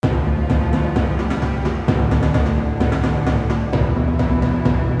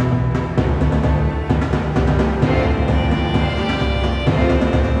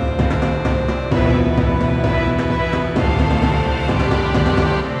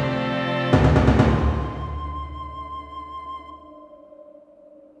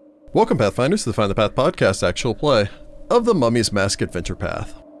Welcome, Pathfinders, to the Find the Path podcast actual play of the Mummy's Mask Adventure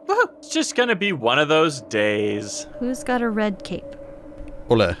Path. Woohoo! It's just gonna be one of those days. Who's got a red cape?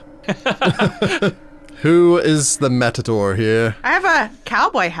 Ole. Who is the matador here? I have a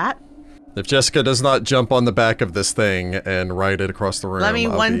cowboy hat. If Jessica does not jump on the back of this thing and ride it across the room, Let me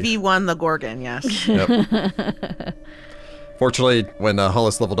 1v1 the Gorgon, yes. Yep. Fortunately, when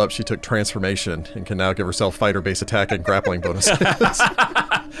Hollis leveled up, she took transformation and can now give herself fighter-based attack and grappling bonuses.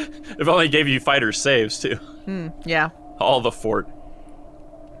 If only gave you fighter saves, too. Yeah. All the fort.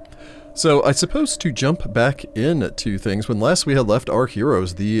 So I suppose to jump back into things, when last we had left our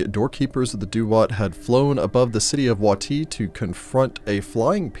heroes, the doorkeepers of the Duat had flown above the city of Wati to confront a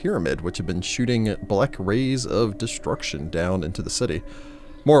flying pyramid which had been shooting black rays of destruction down into the city.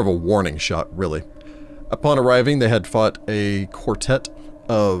 More of a warning shot, really. Upon arriving, they had fought a quartet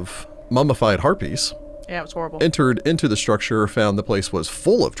of mummified harpies. Yeah, it was horrible. Entered into the structure, found the place was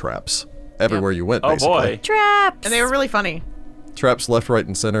full of traps. Everywhere you went, basically. Oh boy. Traps! And they were really funny. Traps left, right,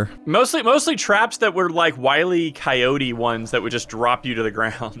 and center. Mostly traps that were like Wile E. Coyote ones that would just drop you to the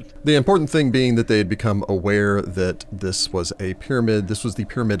ground. The important thing being that they had become aware that this was a pyramid. This was the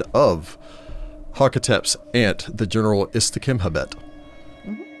pyramid of Hakatep's aunt, the General Istakimhabet,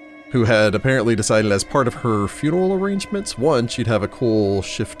 who had apparently decided as part of her funeral arrangements, one, she'd have a cool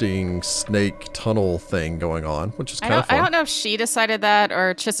shifting snake tunnel thing going on, which is kind of fun. I don't know if she decided that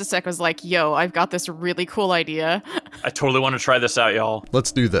or Chisisek was like, yo, I've got this really cool idea. I totally want to try this out, y'all.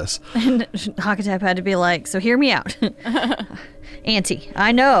 Let's do this. And Hakatep had to be like, so hear me out. Auntie,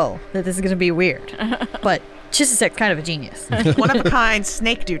 I know that this is going to be weird, but Chisesek's kind of a genius. One of a kind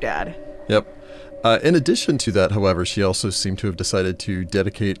snake doodad. Yep. In addition to that, however, she also seemed to have decided to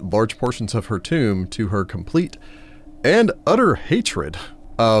dedicate large portions of her tomb to her complete and utter hatred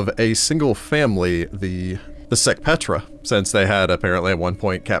of a single family, the Sekpetra, since they had apparently at one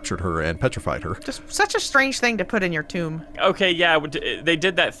point captured her and petrified her. Just such a strange thing to put in your tomb. Okay, yeah, they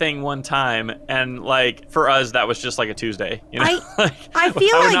did that thing one time, and like for us, that was just like a Tuesday. You know? I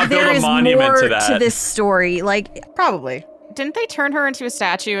feel would like not build there a is monument more to that. to this story. Like, Probably. Didn't they turn her into a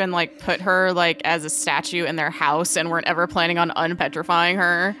statue and like put her like as a statue in their house and weren't ever planning on unpetrifying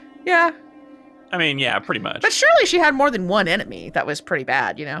her? Yeah. I mean, yeah, pretty much. But surely she had more than one enemy that was pretty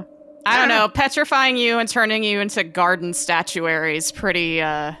bad, you know? I don't know. Petrifying you and turning you into garden statuary is pretty,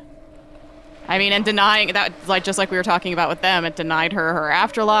 I mean, and denying that, like, just like we were talking about with them, it denied her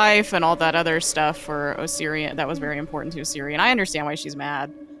afterlife and all that other stuff for Osirian. That was very important to Osirian. I understand why she's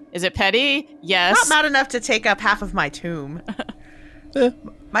mad. Is it petty? Yes. Not mad enough to take up half of my tomb.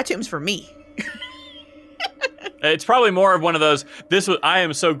 My tomb's for me. It's probably more of one of those, I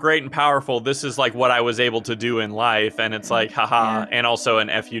am so great and powerful, this is like what I was able to do in life, and it's like, haha, and also an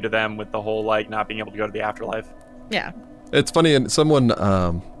F you to them with the whole, like, not being able to go to the afterlife. Yeah. It's funny, and someone,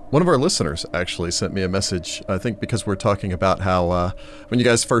 one of our listeners actually sent me a message, I think because we're talking about how when you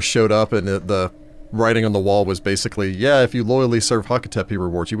guys first showed up and the writing on the wall was basically, yeah, if you loyally serve Hakatep, he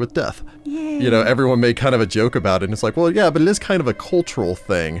rewards you with death. Yay. You know, everyone made kind of a joke about it, and it's like, well, yeah, but it is kind of a cultural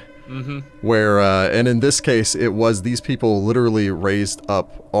thing. Mm-hmm. Where, and in this case, it was these people literally raised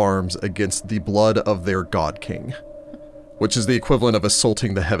up arms against the blood of their god king, which is the equivalent of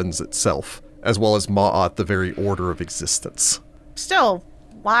assaulting the heavens itself, as well as Ma'at, the very order of existence. Still,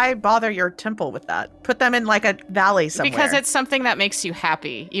 why bother your temple with that? Put them in like a valley somewhere. Because it's something that makes you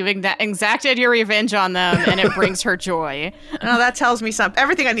happy. You exacted your revenge on them, and it brings her joy. No, that tells me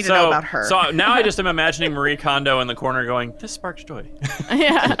everything I need to know about her. So now I just am imagining Marie Kondo in the corner going, this sparks joy.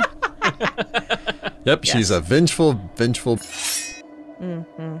 Yeah. Yep, Yes. she's a vengeful.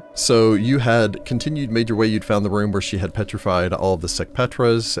 Mm-hmm. So you had made your way, you'd found the room where she had petrified all of the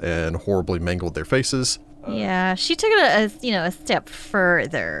Sekpetras and horribly mangled their faces. yeah, she took it a step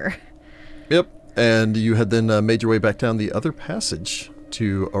further. Yep, and you had then made your way back down the other passage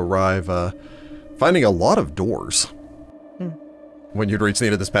to arrive, finding a lot of doors. When you'd reached the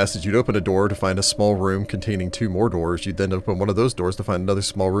end of this passage, you'd open a door to find a small room containing two more doors. You'd then open one of those doors to find another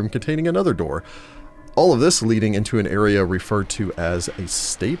small room containing another door. All of this leading into an area referred to as a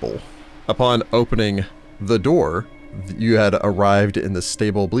stable. Upon opening the door, you had arrived in the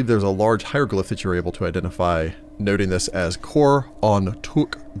stable. I believe there's a large hieroglyph that you're able to identify, noting this as Kor on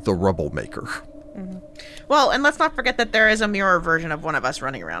Tuk the Rubble Maker. Mm-hmm. Well, and let's not forget that there is a mirror version of one of us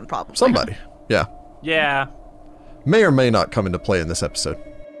running around, probably. Somebody, yeah. Yeah. May or may not come into play in this episode.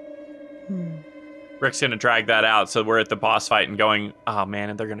 Rick's gonna drag that out, so we're at the boss fight and going, oh man,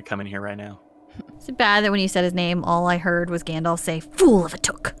 and they're gonna come in here right now. Is it bad that when you said his name, all I heard was Gandalf say, "Fool of a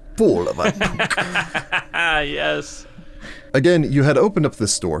Took"? Fool of a Yes. Again, you had opened up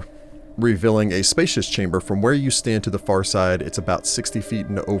this door, revealing a spacious chamber. From where you stand to the far side, it's about 60 feet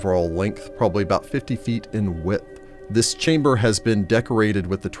in overall length, probably about 50 feet in width. This chamber has been decorated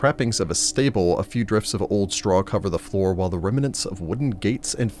with the trappings of a stable. A few drifts of old straw cover the floor, while the remnants of wooden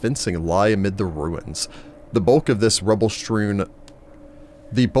gates and fencing lie amid the ruins. The bulk of the rubble strewn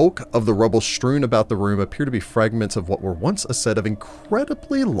about the room appear to be fragments of what were once a set of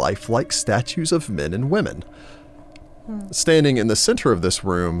incredibly lifelike statues of men and women. Standing in the center of this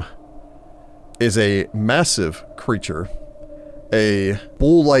room is a massive creature. A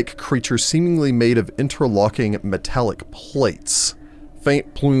bull-like creature seemingly made of interlocking metallic plates.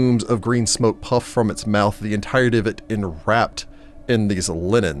 Faint plumes of green smoke puff from its mouth, the entirety of it enwrapped in these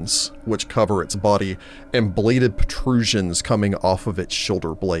linens, which cover its body, and bladed protrusions coming off of its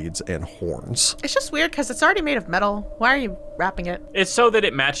shoulder blades and horns. It's just weird because it's already made of metal. Why are you wrapping it? It's so that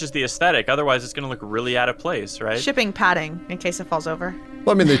it matches the aesthetic. Otherwise, it's going to look really out of place, right? Shipping padding in case it falls over.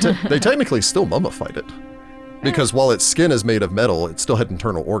 Well, I mean, they technically still mummified it. Because while its skin is made of metal, it still had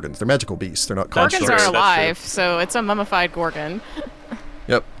internal organs. They're magical beasts. They're not Gorgons constructs. are alive, so it's a mummified Gorgon.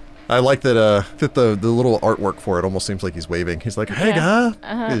 Yep. I like that the little artwork for it almost seems like he's waving. He's like, hey,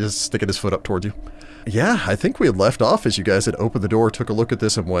 guy. He's just sticking his foot up towards you. Yeah, I think we had left off as you guys had opened the door, took a look at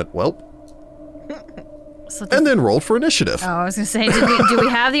this, and went, well, and then rolled for initiative. Oh, I was going to say, do we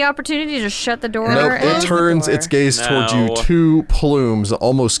have the opportunity to shut the door? Nope, it turns its gaze towards you. Two plumes,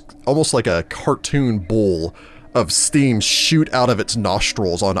 almost like a cartoon bull, of steam shoot out of its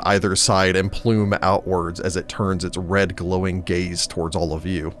nostrils on either side and plume outwards as it turns its red glowing gaze towards all of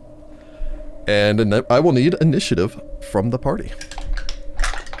you. And I will need initiative from the party.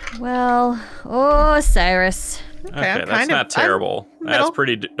 Well, Cyrus. Okay, that's not terrible. That's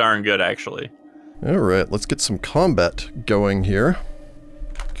pretty darn good, actually. All right, let's get some combat going here.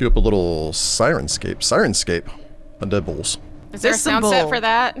 Cue up a little Sirenscape. Sirenscape. Undead Bulls. Is there a sound set for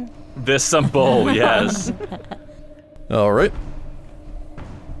that? This some bull, yes. All right.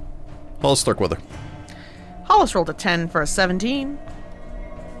 Hollis Starkweather. Hollis rolled a 10 for a 17.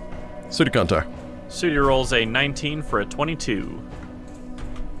 Sudi Kantar. Sudi rolls a 19 for a 22.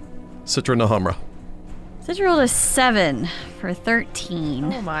 Citra Nahamra. Citra rolled a 7 for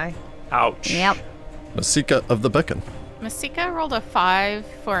 13. Oh my. Ouch. Yep. Masika of the Beacon. Masika rolled a 5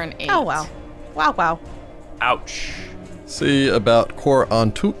 for an 8. Oh wow. Wow. Ouch. See about Kor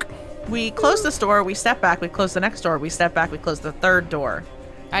Antuk. We close this door, we step back, we close the next door, we step back, we close the third door.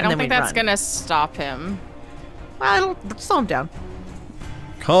 I don't think that's going to stop him. Well, it'll slow him down.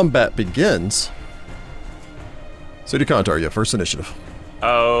 Combat begins. Sudi Kantar, you have first initiative.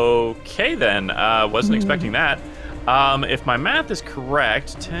 Okay, then. Wasn't expecting that. If my math is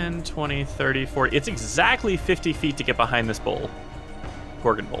correct, 10, 20, 30, 40. It's exactly 50 feet to get behind this bull.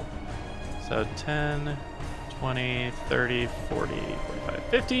 Gorgon bull. So 10, 20, 30, 40, 45,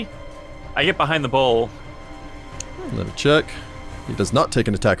 50. I get behind the bull. Let me check. He does not take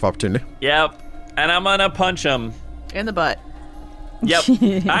an attack of opportunity. Yep. And I'm gonna punch him. In the butt. Yep.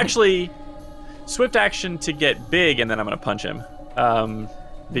 Actually, swift action to get big, and then I'm gonna punch him.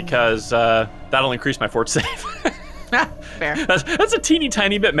 Because that'll increase my fort save. Fair. That's a teeny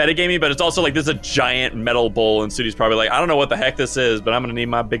tiny bit metagamey, but it's also like this is a giant metal bull, and Sudi's probably like, I don't know what the heck this is, but I'm gonna need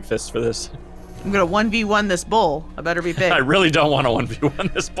my big fist for this. I'm gonna 1v1 this bull. I better be big. I really don't want to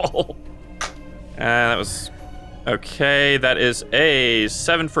 1v1 this bull. That was okay. That is a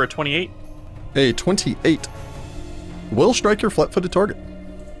 7 for a 28. A 28 will strike your flat-footed target.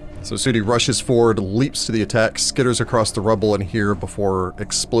 So Sudi rushes forward, leaps to the attack, skitters across the rubble in here before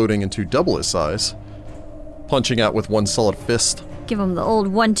exploding into double his size, punching out with one solid fist. Give him the old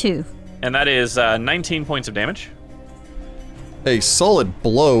 1-2. And that is 19 points of damage. A solid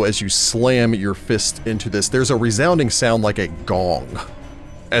blow as you slam your fist into this. There's a resounding sound like a gong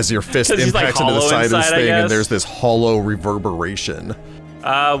as your fist impacts into the side of this thing, and there's this hollow reverberation.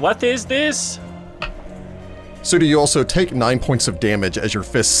 What is this? Sudi, you also take 9 points of damage as your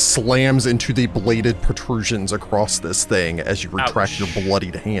fist slams into the bladed protrusions across this thing as you retract your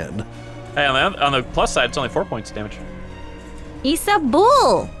bloodied hand. Hey, on the plus side, it's only 4 points of damage. He's a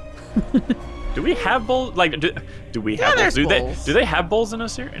bull. Do we have bulls? Like, do we have bulls? Do they have bulls in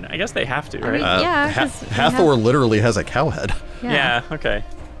Osiris? I guess they have to, right? I mean, yeah. Hathor literally has a cow head. Yeah, okay.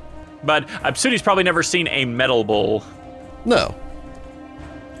 But Sudi's probably never seen a metal bull. No.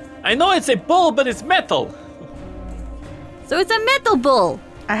 I know it's a bull, but it's metal. So it's a metal bull.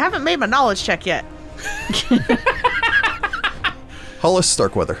 I haven't made my knowledge check yet. Hollis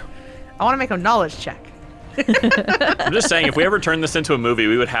Starkweather. I want to make a knowledge check. I'm just saying, if we ever turn this into a movie,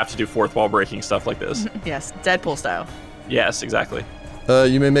 we would have to do fourth wall breaking stuff like this. Yes, Deadpool style. Yes, exactly.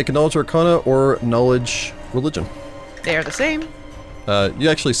 You may make a knowledge arcana or knowledge religion. They are the same. You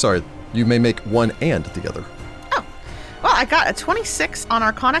actually, sorry, You may make one and the other. Oh. Well, I got a 26 on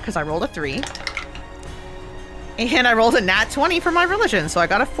Arcana because I rolled a 3. And I rolled a nat 20 for my religion, so I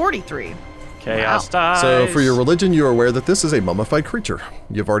got a 43. Chaos dies. So for your religion, you are aware that this is a mummified creature.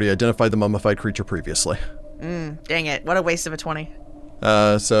 You've already identified the mummified creature previously. Dang it. What a waste of a 20.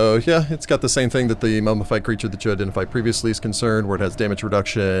 So yeah, it's got the same thing that the mummified creature that you identified previously is concerned, where it has damage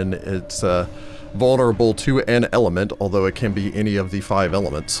reduction. It's vulnerable to an element, although it can be any of the 5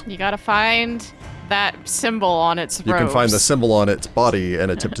 elements. You gotta find that symbol on its You can robes. find the symbol on its body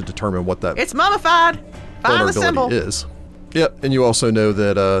and attempt to determine what that It's mummified. Find the symbol. vulnerability is. Yep, and you also know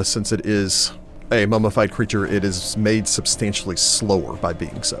that since it is a mummified creature, it is made substantially slower by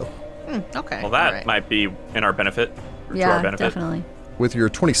being so. Okay. Well, that all right. might be in our benefit. Or to Yeah, our benefit. definitely. With your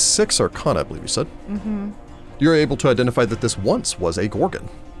 26 Arcana, I believe you said, you're able to identify that this once was a Gorgon.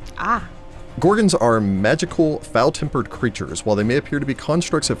 Ah. Gorgons are magical, foul-tempered creatures. While they may appear to be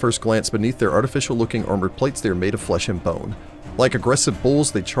constructs at first glance, beneath their artificial-looking armored plates, they are made of flesh and bone. Like aggressive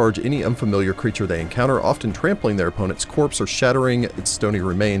bulls, they charge any unfamiliar creature they encounter, often trampling their opponent's corpse or shattering its stony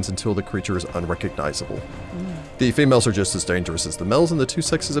remains until the creature is unrecognizable. The females are just as dangerous as the males, and the two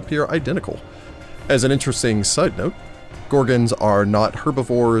sexes appear identical. As an interesting side note, Gorgons are not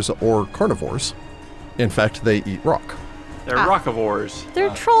herbivores or carnivores. In fact, they eat rock. They're rockivores.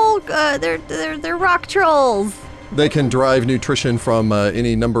 They're they're rock trolls. They can derive nutrition from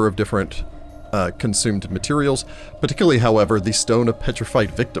any number of different consumed materials. Particularly, however, the stone of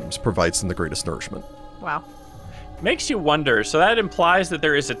petrified victims provides them the greatest nourishment. Wow. Makes you wonder. So that implies that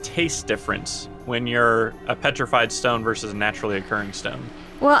there is a taste difference when you're a petrified stone versus a naturally occurring stone.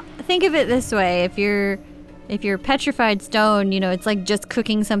 Well, think of it this way: if you're petrified stone, it's like just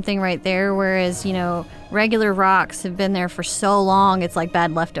cooking something right there. Whereas regular rocks have been there for so long, it's like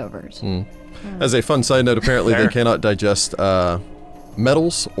bad leftovers. As a fun side note, apparently Fair. they cannot digest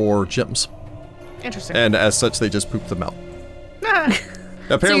metals or gems, Interesting. and as such, they just poop them out.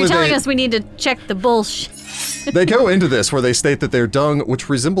 So Apparently, you're telling they, us we need to check the bullshit. they go into this where they state that their dung, which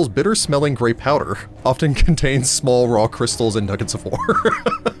resembles bitter-smelling gray powder, often contains small raw crystals and nuggets of ore.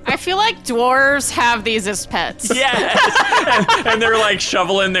 I feel like dwarves have these as pets. Yes! and they're like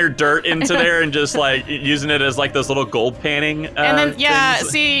shoveling their dirt into there and just like using it as like those little gold panning And then things.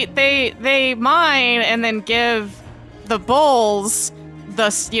 see, they mine and then give the bulls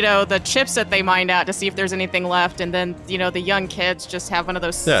the chips that they mined out to see if there's anything left, and then the young kids just have one of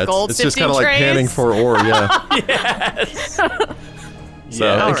those Yeah, gold it's just sifting kind of like trays. panning for ore, yeah. Yes! So,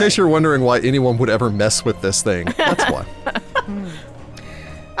 Yeah. in case you're wondering why anyone would ever mess with this thing, that's why.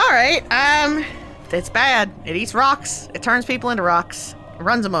 All right. It's bad. It eats rocks. It turns people into rocks. It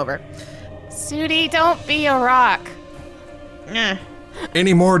runs them over. Sudi, don't be a rock. Eh.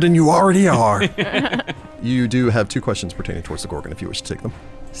 Any more than you already are. You do have 2 questions pertaining towards the Gorgon if you wish to take them.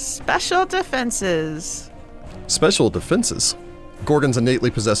 Special defenses. Special defenses. Gorgons innately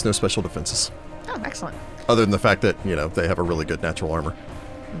possess no special defenses, Oh, excellent. other than the fact that, they have a really good natural armor.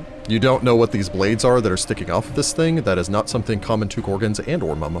 You don't know what these blades are that are sticking off of this thing. That is not something common to Gorgons and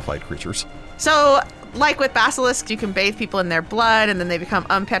or mummified creatures. So, like with basilisks, you can bathe people in their blood and then they become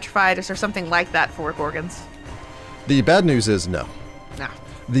unpetrified. Is there something like that for Gorgons? The bad news is no. No.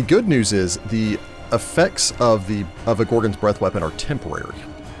 The good news is the effects of a Gorgon's breath weapon are temporary.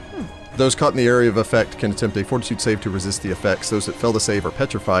 Those caught in the area of effect can attempt a fortitude save to resist the effects. Those that fail to save are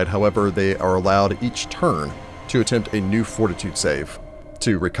petrified. However, they are allowed each turn to attempt a new fortitude save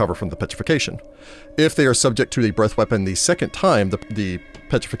to recover from the petrification. If they are subject to the breath weapon the second time, the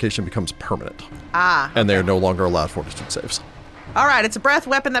petrification becomes permanent, Ah. and they are no longer allowed fortitude saves. All right, it's a breath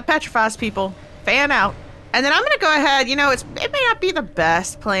weapon that petrifies people. Fan out. And then I'm going to go ahead, it may not be the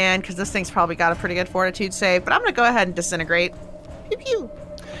best plan because this thing's probably got a pretty good fortitude save, but I'm going to go ahead and disintegrate. Pew pew.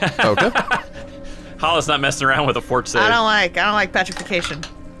 Okay. Hollis not messing around with a fort save. I don't like petrification.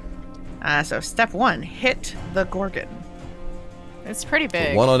 So step 1, hit the Gorgon. It's pretty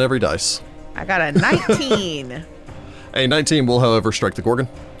big. 1 on every dice. I got a 19. A 19 will, however, strike the Gorgon.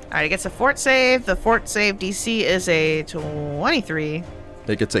 All right, it gets a fort save. The fort save DC is a 23.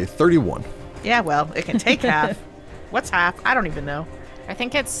 It gets a 31. Yeah, well, it can take half. What's half? I don't even know. I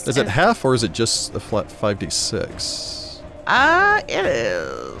think it's. Is it half or is it just a flat 5d6? It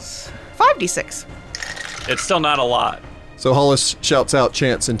is 5d6. It's still not a lot. So Hollis shouts out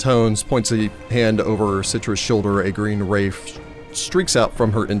chants and tones, points a hand over Citra's shoulder. A green ray streaks out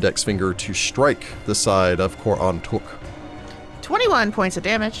from her index finger to strike the side of Kor-Antuk, 21 points of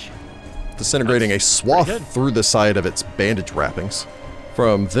damage. disintegrating a pretty swath good. through the side of its bandage wrappings.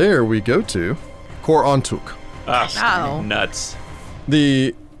 From there, we go to Kor-Antuk. Ah, Oh. nuts.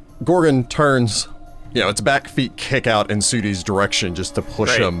 The Gorgon turns its back feet kick out in Sudi's direction just to push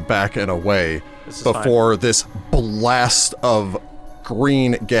Great. him back and away This is before this blast of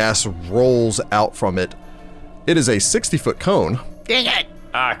green gas rolls out from it. It is a 60-foot cone Dang it.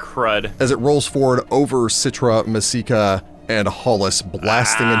 Ah, crud. as it rolls forward over Citra, Masika, and Hollis,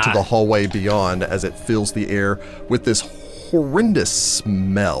 blasting into the hallway beyond as it fills the air with this horrendous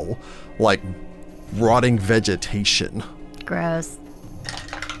smell like rotting vegetation. Gross.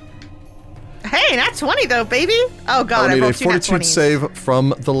 Hey, not 20 though, baby. Oh god, I'll I need a rolled 2 nat fortitude 20s. save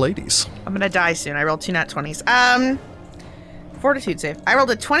from the ladies. I'm gonna die soon. I rolled 2 nat 20s. Fortitude save. I rolled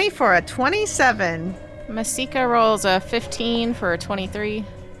a 20 for a 27. Masika rolls a 15 for a 23.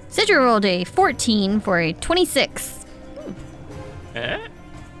 Citra rolled a 14 for a 26. Eh?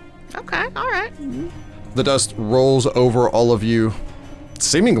 Okay, alright. The dust rolls over all of you,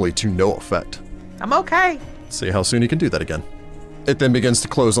 seemingly to no effect. I'm okay. See how soon you can do that again. It then begins to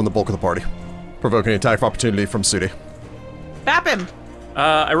close on the bulk of the party, provoking an attack of opportunity from Sudi. Bap him.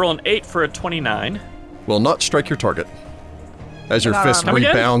 I roll an 8 for a 29. Will not strike your target, as your fist Come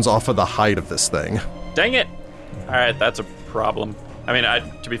again? rebounds off of the height of this thing. Dang it! Alright, that's a problem. I mean,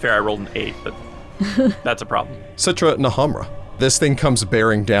 to be fair, I rolled an 8, but that's a problem. Citra Nahamra, this thing comes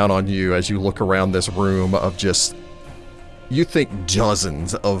bearing down on you as you look around this room of just, you think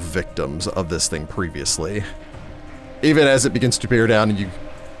dozens of victims of this thing previously. Even as it begins to bear down and you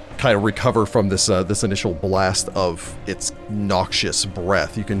kind of recover from this initial blast of its noxious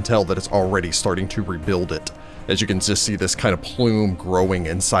breath, you can tell that it's already starting to rebuild it, as you can just see this kind of plume growing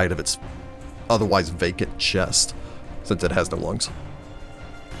inside of its otherwise vacant chest, since it has no lungs.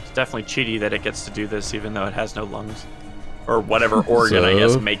 It's definitely cheaty that it gets to do this even though it has no lungs. Or whatever organ, I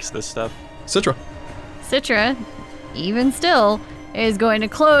guess, makes this stuff. Citra, Citra, even still, is going to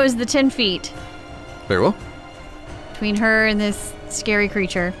close the 10 feet very well. between her and this scary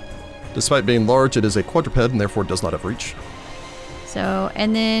creature. Despite being large, it is a quadruped and therefore does not have reach. So,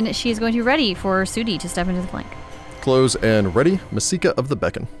 and then she is going to be ready for Sudi to step into the flank. Close and ready, Masika of the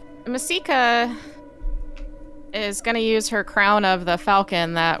Beacon. Masika is going to use her crown of the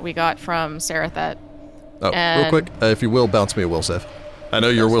falcon that we got from Sarathet. Oh, real And- quick, if you will, bounce me a will save. I know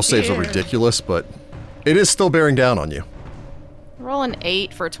your will saves are Here. ridiculous, but it is still bearing down on you. Roll an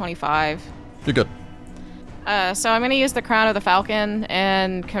 8 for 25. You're good. So I'm going to use the crown of the falcon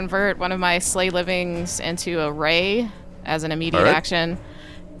and convert one of my slay livings into a ray as an immediate All right. action.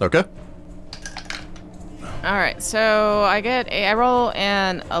 Okay. All right, so I roll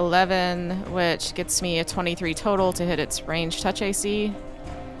an 11, which gets me a 23 total to hit its range touch AC.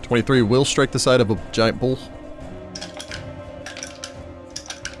 23 will strike the side of a giant bull.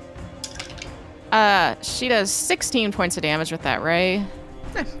 She does 16 points of damage with that ray.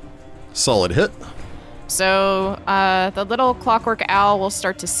 Solid hit. So the little clockwork owl will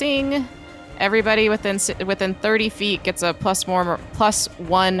start to sing. Everybody within 30 feet gets a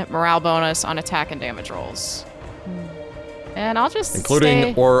 +1 morale bonus on attack and damage rolls. And I'll just Including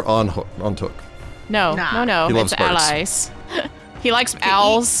stay... or on Took. No. He loves it's birds. allies. He likes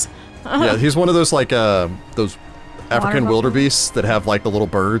owls. Yeah, he's one of those like those African Water wildebeests that have like the little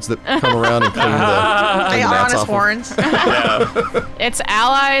birds that come around and clean the, They clean the are on gnats his off of. horns. Yeah. It's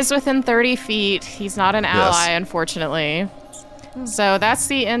allies within 30 feet. He's not an ally, unfortunately. So that's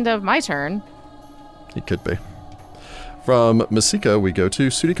the end of my turn. He could be. From Masika, we go to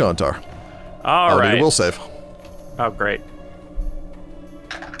Sudikantar. All I'll need right. a will save. Oh, great.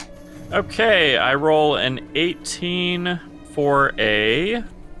 Okay, I roll an 18 for a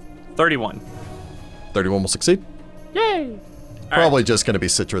 31. 31 will succeed. Yay! Probably just going to be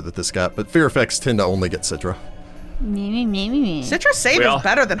Citra that this got, but fear effects tend to only get Citra. Citrus save We is all-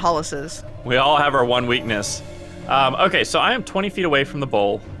 better than Hollis's. We all have our one weakness. Okay, so I am 20 feet away from the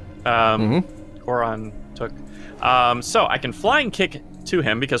bull. Goron took. So I can flying kick to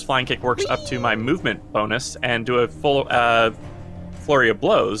him because flying kick works up to my movement bonus and do a full flurry of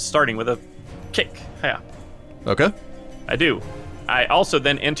blows, starting with a kick. Yeah, Okay. I do. I also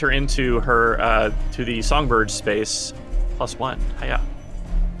then enter into her to the songbird space +1. Hiya.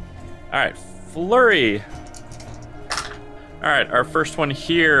 All right, flurry. All right, our first one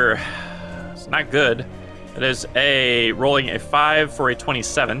here. It's not good. It is rolling a 5 for a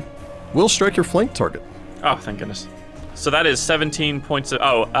 27. Will strike your flank target. Oh, thank goodness. So that is 17 points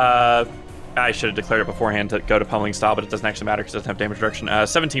of... I should have declared it beforehand to go to pummeling style, but it doesn't actually matter because it doesn't have damage reduction.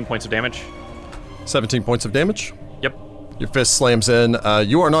 17 points of damage. 17 points of damage. Yep. Your fist slams in.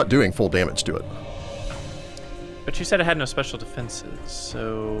 You are not doing full damage to it. But you said it had no special defenses,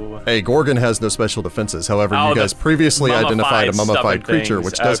 so... A Gorgon has no special defenses. However, Oh, you guys the previously identified a mummified mummified stubborn creature, things.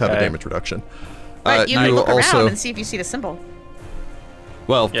 which does have a Okay. damage reduction. But you can look also, around and see if you see the symbol.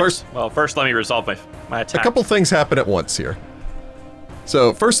 Well, Yes. First let me resolve my a attack. couple things happen at once here.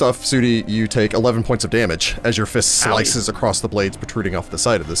 So, first off, Sudi, you take 11 points of damage as your fist slices across the blades protruding off the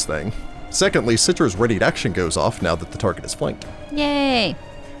side of this thing. Secondly, Citra's readied action goes off now that the target is flanked. Yay.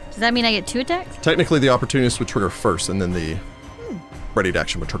 Does that mean I get 2 attacks? Technically, the opportunist would trigger first, and then the readied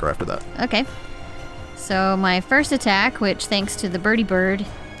action would trigger after that. Okay. So my first attack, which thanks to the birdie bird,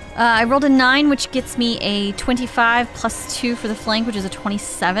 I rolled a 9, which gets me a 25 plus 2 for the flank, which is a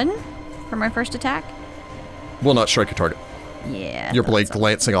 27 for my first attack. Will not strike a target. Yeah. Your blade that's all.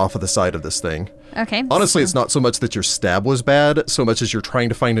 glancing off of the side of this thing. Okay. Honestly, it's not so much that your stab was bad, so much as you're trying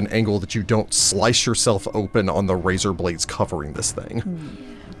to find an angle that you don't slice yourself open on the razor blades covering this thing.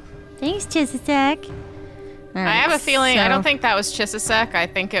 Thanks, Chisisek. I have a feeling. I don't think that was Chisisek. I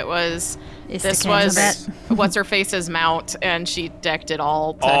think it was. This was what's her face's mount, and she decked it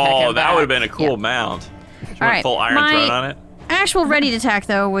all. To heck him that back. would have been a cool Yeah. mount. She All went right, full Iron my- Throne on it. Actual ready attack,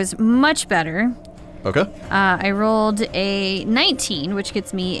 though, was much better. Okay. I rolled a 19, which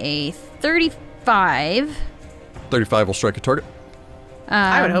gets me a 35. 35 will strike a target.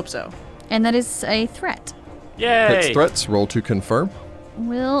 I would hope so. And that is a threat. Hits Yay! threats, roll to confirm.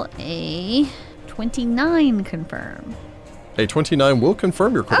 Will a 29 confirm? A 29 will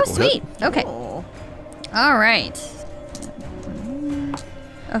confirm your Oh, critical hit. sweet. Okay. Oh. All right.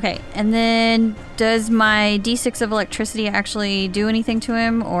 Okay, and then does my D6 of electricity actually do anything to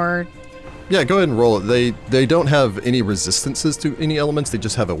him, or? Yeah, go ahead and roll it. They don't have any resistances to any elements, they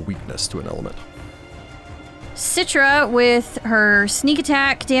just have a weakness to an element. Citra with her sneak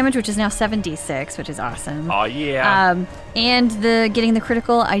attack damage, which is now 7d6, which is awesome. Oh yeah! And the getting the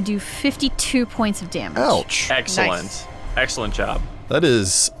critical, I do 52 points of damage. Ouch. Excellent, Nice. excellent job. That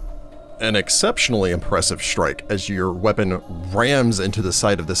is an exceptionally impressive strike as your weapon rams into the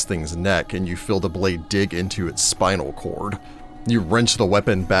side of this thing's neck and you feel the blade dig into its spinal cord. You wrench the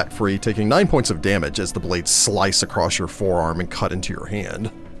weapon back free, taking 9 points of damage as the blades slice across your forearm and cut into your hand.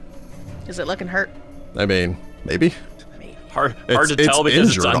 Is it looking hurt? I mean, maybe. Hard to tell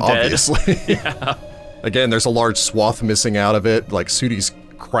because injured, it's undead. obviously. Again, there's a large swath missing out of it. Like, Sudi's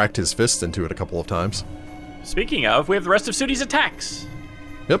cracked his fist into it a couple of times. Speaking of, we have the rest of Sudi's attacks.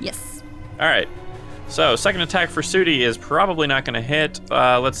 Yes. All right. So, second attack for Sudi is probably not going to hit.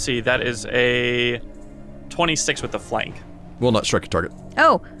 Let's see. That is a 26 with the flank. Will not strike a target.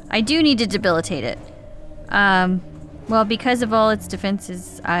 Oh, I do need to debilitate it. Well, because of all its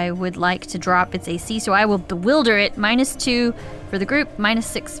defenses, I would like to drop its AC, so I will bewilder it. -2 for the group,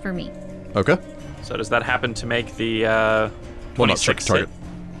 -6 for me. Okay. So does that happen to make the Will not strike a 26 target.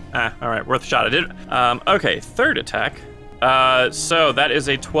 hit? All right, worth a shot. I did. Okay, third attack. So that is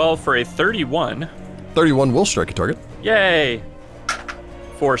a 12 for a 31. 31 will strike a target. Yay!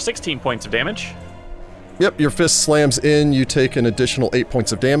 For 16 points of damage. Yep, your fist slams in. You take an additional 8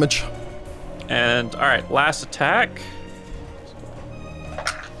 points of damage. And all right, last attack.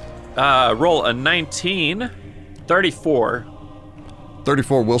 Roll a 19. 34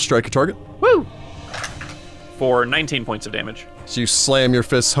 34 will strike a target. Woo! For 19 points of damage. So you slam your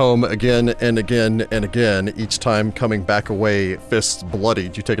fists home again and again and again, each time coming back away, fists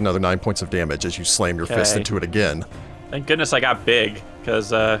bloodied. You take another 9 points of damage as you slam your fist Okay. into it again. Thank goodness I got big, because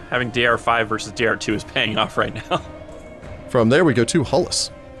having DR5 versus DR2 is paying off right now. From there, we go to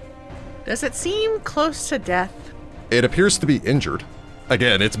Hollis. Does it seem close to death? It appears to be injured.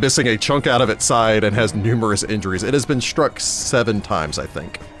 Again, it's missing a chunk out of its side and has numerous injuries. It has been struck 7 times, I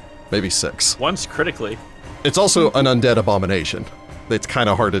think. Maybe 6. Once critically. It's also an undead abomination. It's kind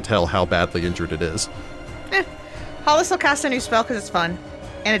of hard to tell how badly injured it is. Hollis will cast a new spell because it's fun,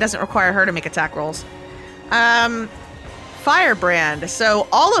 and it doesn't require her to make attack rolls. Firebrand. So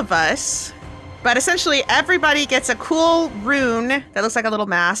all of us, but essentially everybody gets a cool rune that looks like a little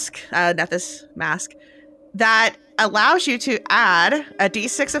mask, Nethys mask, that allows you to add a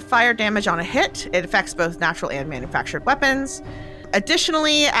d6 of fire damage on a hit. It affects both natural and manufactured weapons.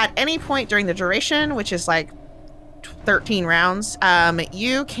 Additionally, at any point during the duration, which is like 13 rounds,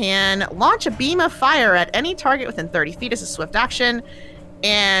 you can launch a beam of fire at any target within 30 feet as a swift action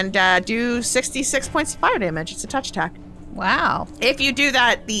and do 66 points of fire damage. It's a touch attack. Wow. If you do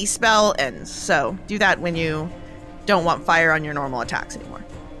that, the spell ends. So do that when you don't want fire on your normal attacks anymore.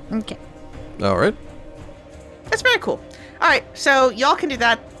 Okay. All right. That's very cool. All right, so y'all can do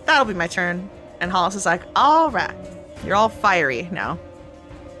that. That'll be my turn. And Hollis is like, all right, you're all fiery now.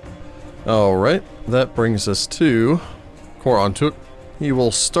 All right. That brings us to Korontuk. He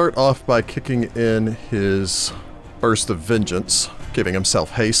will start off by kicking in his Burst of Vengeance, giving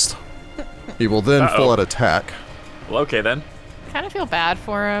himself haste. He will then full out attack. Well, okay then. Kind of feel bad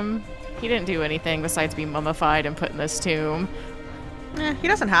for him. He didn't do anything besides be mummified and put in this tomb. He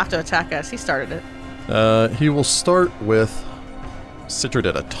doesn't have to attack us. He started it. He will start with... Citra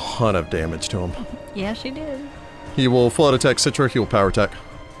did a ton of damage to him. Yeah, she did. He will full-out attack Citra. He will power attack.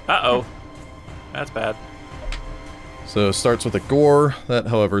 Uh-oh. That's bad. So starts with a gore. That,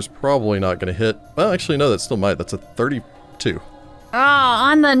 however, is probably not going to hit. Well, actually, no, that still might. That's a 32. Oh,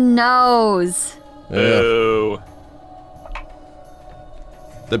 on the nose. Yeah. Boo.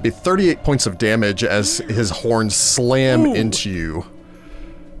 That'd be 38 points of damage as his horns slam into you.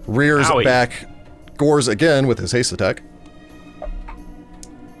 Rears Owie. back, gores again with his haste attack.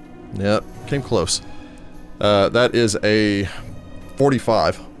 Yep, came close. That is a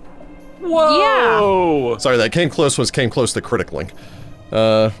 45. Whoa! Sorry, that came close to criticling.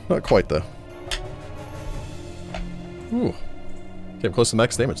 Not quite though. Ooh. Came close to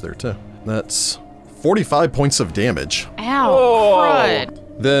max damage there too. That's 45 points of damage. Ow, Whoa. crud.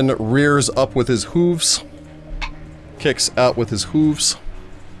 Then rears up with his hooves. Kicks out with his hooves.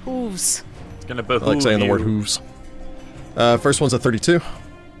 Hooves. It's gonna I behoove like saying the you. word hooves. First one's a 32.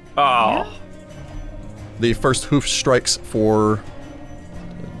 Oh. The first hoof strikes for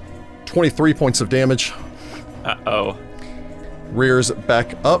 23 points of damage. Uh-oh. Rears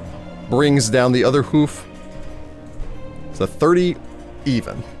back up, brings down the other hoof. It's a 30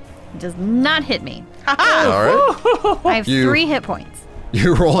 even. Does not hit me. All right. I have You- 3 hit points.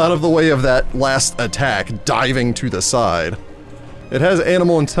 You roll out of the way of that last attack, diving to the side. It has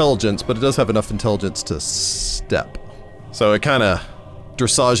animal intelligence, but it does have enough intelligence to step. So it kind of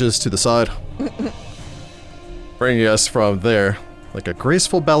dressages to the side. Bringing us from there, like a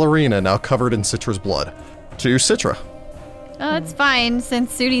graceful ballerina now covered in Citra's blood, to Citra. Oh, it's fine.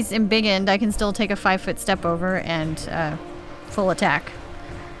 Since Sudi's embiggened, I can still take a 5-foot step over and full attack.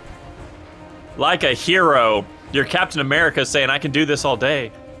 Like a hero. You're Captain America saying I can do this all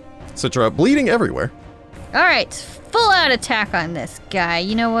day. Citra bleeding everywhere. All right, full out attack on this guy.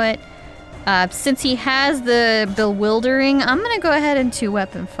 You know what? Since he has the bewildering, I'm gonna go ahead and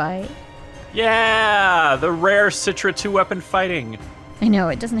 2-weapon fight. Yeah, the rare Citra 2-weapon fighting. I know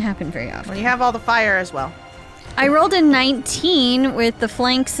it doesn't happen very often. When you have all the fire as well. I rolled a 19 with the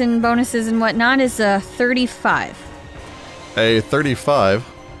flanks and bonuses and whatnot is a 35. A 35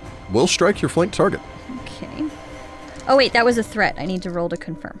 will strike your flank target. Okay. Oh wait, that was a threat. I need to roll to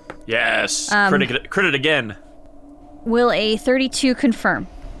confirm. Yes. Crit it again. Will a 32 confirm?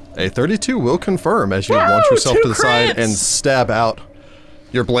 A 32 will confirm as you launch yourself to the side and stab out,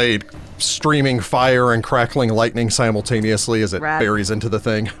 your blade streaming fire and crackling lightning simultaneously as it Rad. buries into the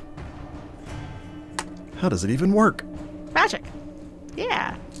thing. How does it even work? Magic.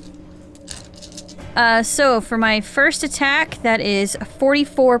 Yeah. So for my first attack, that is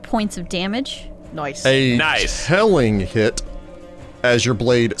 44 points of damage. Nice. A Nice. telling hit as your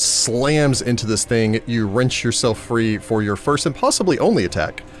blade slams into this thing. You wrench yourself free for your first and possibly only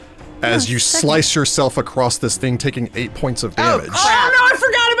attack as you second. slice yourself across this thing, taking 8 points of damage. crap. I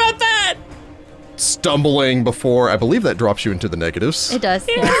forgot about that! Stumbling before, I believe that drops you into the negatives. It does.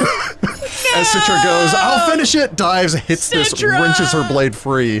 Yeah. As Citra goes, I'll finish it, dives, hits this, Citra! wrenches her blade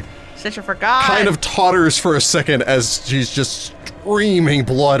free, Citra forgot. kind of totters for a second as she's just screaming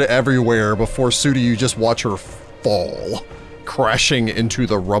blood everywhere before Sudi, you just watch her fall, crashing into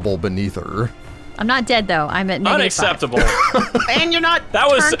the rubble beneath her. I'm not dead though. I'm at -5. Unacceptable. And you're not That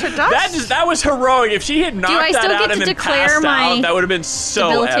was turned to dust? that was heroic. If she had knocked I that still out get and to then declare passed my out, that would have been so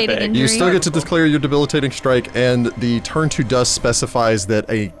debilitating epic. injury? You still get to declare your debilitating strike, and the turn to dust specifies that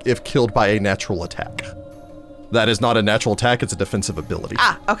if killed by a natural attack. That is not a natural attack, it's a defensive ability.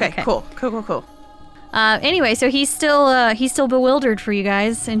 Ah, okay, Okay. cool. Anyway, so he's still bewildered for you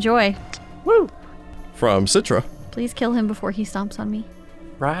guys. Enjoy. Woo. From Citra, Please kill him before he stomps on me.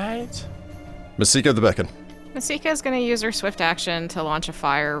 Right? Masika the Beacon. Masika's gonna use her swift action to launch a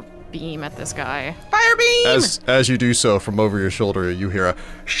fire beam at this guy. Fire beam! As you do so, from over your shoulder, you hear a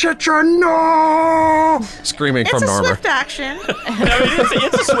Citra, no! Screaming It's from a Narmer. swift action.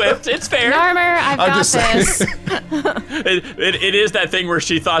 It's a swift. It's fair. Narmer, I've I'm got just saying. this. It is that thing where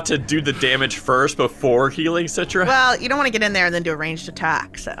she thought to do the damage first before healing Citra. Well, you don't want to get in there and then do a ranged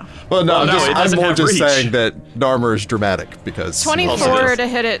attack, so. Well, no, Well, no, it I'm doesn't more have just reach. saying that Narmer is dramatic because 24 to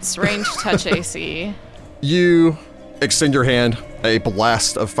hit its ranged touch AC. you extend your hand, a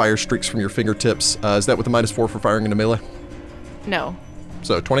blast of fire streaks from your fingertips. Is that with a -4 for firing into melee? No.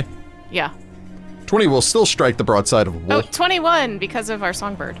 So 20? Yeah. 20 will still strike the broadside of a Oh, wolf. 21 because of our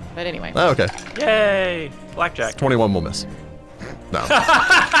songbird. But anyway. Oh, okay. Yay! Blackjack. 21 will miss. No.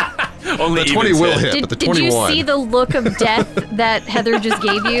 Only The 20 evens will hit. hit, but the Did 21. you see the look of death that Heather just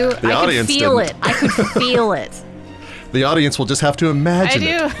gave you? I could audience feel didn't. it. I could feel it. The audience will just have to imagine I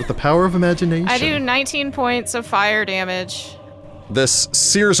do. it with the power of imagination. I do 19 points of fire damage. This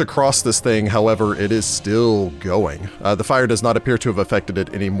sears across this thing, however, it is still going. The fire does not appear to have affected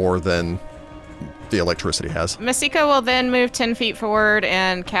it any more than the electricity has. Masika will then move 10 feet forward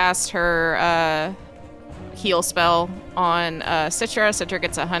and cast her heal spell on Citra. Citra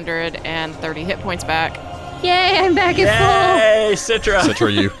gets 130 hit points back. Yay, I'm back at full. Hey, Citra.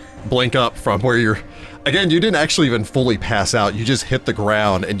 Citra, you blink up from where you're... Again, you didn't actually even fully pass out. You just hit the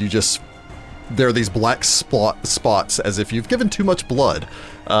ground and you just... There are these black spots as if you've given too much blood.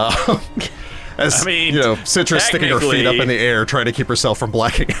 As, Citra's sticking her feet up in the air trying to keep herself from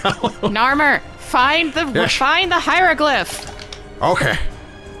blacking out. Narmer, find the hieroglyph. Okay.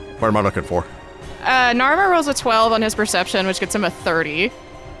 What am I looking for? Narmer rolls a 12 on his perception, which gets him a 30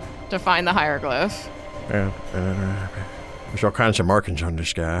 to find the hieroglyph. There's all kinds of markings on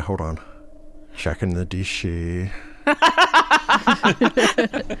this guy. Hold on. Checking the DC.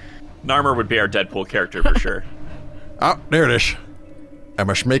 Narmer would be our Deadpool character for sure. Oh, there it is. I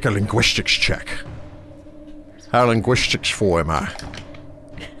must make a linguistics check. How linguistics for am I?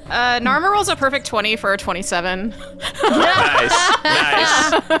 Narmer rolls a perfect 20 for a 27. Nice.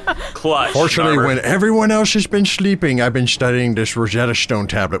 Clutch. Fortunately, Narmer. when everyone else has been sleeping, I've been studying this Rosetta Stone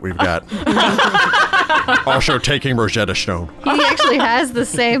tablet we've got. Also taking Rosetta Stone. He actually has the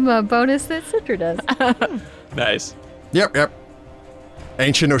same bonus that Citra does. Nice. Yep.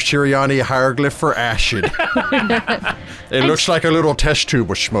 Ancient Oshiriani hieroglyph for acid. It looks like a little test tube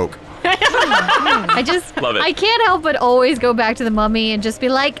with smoke. I just Love it. I can't help but always go back to the mummy and just be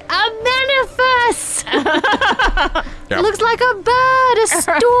like, a manifest! Yep. It looks like a bird, a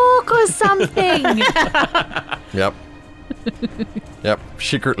stork or something. Yep.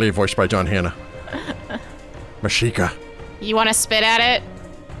 Secretly voiced by John Hanna. Mashika. You want to spit at it?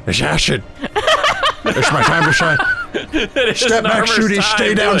 It's acid. It's my time to shine. Step back, Shooty.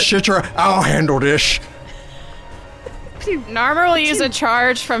 Stay down, Citra. I'll handle this. Narmer will use a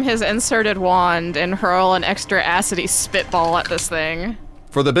charge from his inserted wand and hurl an extra acidy spitball at this thing.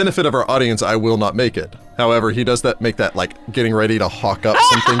 For the benefit of our audience, I will not make it. However, he does make that like getting ready to hawk up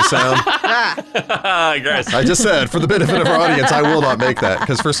something sound. Gross. I just said, for the benefit of our audience, I will not make that,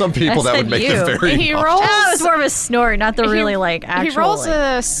 because for some people that would make them very He nauseous. rolls. Oh, it's more of a snort, not the really like actual. He rolls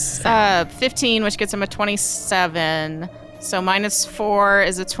like, a 15, which gets him a 27. So -4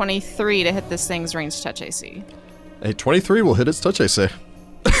 is a 23 to hit this thing's ranged touch AC. A 23 will hit its touch AC.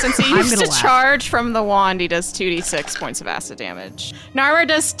 Since he used gonna to laugh. charge from the wand, he does 2d6 points of acid damage. Narmer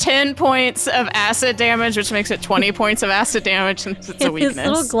does 10 points of acid damage, which makes it 20 points of acid damage since it's a weakness. This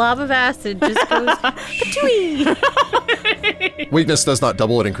little glob of acid just goes patooey. Weakness does not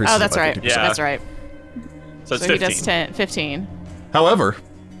double, it increases Oh, that's it by right. 50%. Yeah. That's right. So it's So he 15. does 15. However,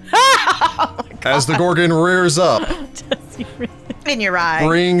 as the Gorgon rears up, In your eye.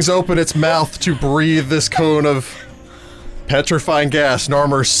 brings open its mouth to breathe this cone of petrifying gas,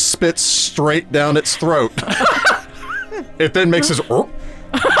 Narmer spits straight down its throat. It then makes this Oh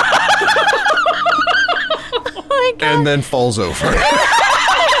my god. and then falls over. Nice.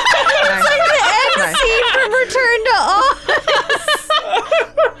 Scene from Return to Oz.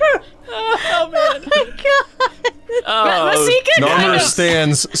 Oh, man. Oh my god. Oh, Masika kind Narmer of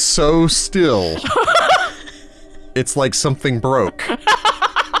stands so still. It's like something broke.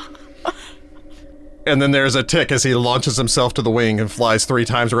 And then there's a tick as he launches himself to the wing and flies 3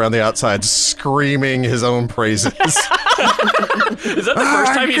 times around the outside, screaming his own praises. Is that the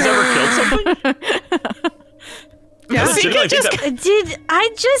first time he's ever killed something? Yeah. Legitimately, I think that- Did I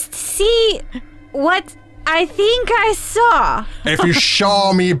just see what I think I saw? If you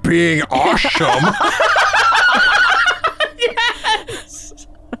saw me being awesome. Yes.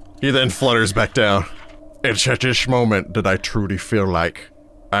 He then flutters back down. It's at this moment that I truly feel like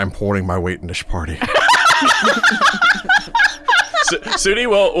I'm pulling my weight in this party. Sudi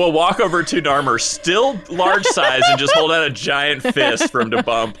will walk over to Narmer, still large size, and just hold out a giant fist for him to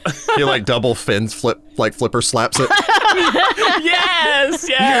bump. He like double fins flipper slaps it. Yes.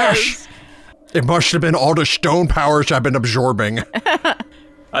 Yes! It must have been all the stone powers I've been absorbing.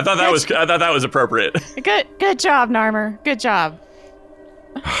 I thought that was appropriate. Good job, Narmer. Good job.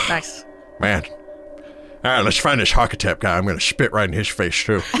 Nice. Man. Alright, let's find this Hakatep guy. I'm gonna spit right in his face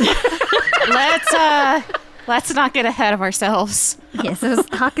too. Let's not get ahead of ourselves. Yes,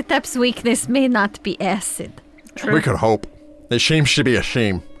 Hakatep's weakness may not be acid. We could hope. It seems to be a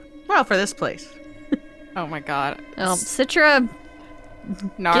shame. Well, for this place. Oh my god. Citra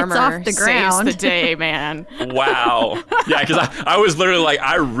Narmer off the ground. saves the day, man. Wow. Yeah, because I was literally like,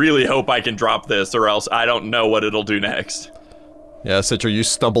 I really hope I can drop this, or else I don't know what it'll do next. Yeah, Citra, you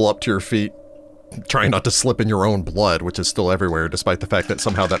stumble up to your feet trying not to slip in your own blood, which is still everywhere, despite the fact that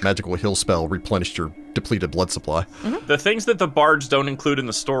somehow that magical heal spell replenished your depleted blood supply. The things that the bards don't include in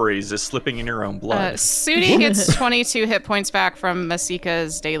the stories is slipping in your own blood. Sudi gets 22 hit points back from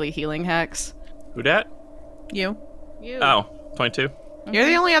Masika's daily healing hex. Who dat? You. Oh, 22? You're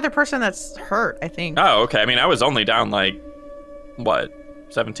the only other person that's hurt, I think. Oh, okay. I mean, I was only down, like, what,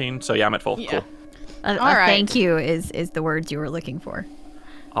 17? So, yeah, I'm at full. Yeah. Cool. A All right. thank you is the words you were looking for.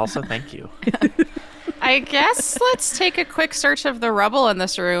 Also, thank you. I guess let's take a quick search of the rubble in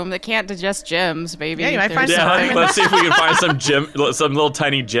this room that can't digest gems, maybe. Yeah, you might find There's some. Yeah, let's see if we can find some little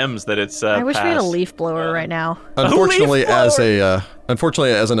tiny gems that it's I wish we had a passed. leaf blower right now. Unfortunately, leaf as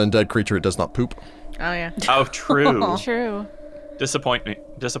an undead creature, it does not poop. Oh, yeah. Oh, true. True. Disappointing.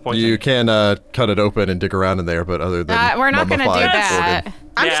 You can cut it open and dig around in there, but other than We're not going to do mummified that. organ,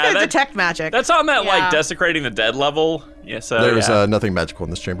 I'm just Yeah, going to that- detect magic. That's on that, Yeah. like, desecrating the dead level. Yeah, so, there's yeah. nothing magical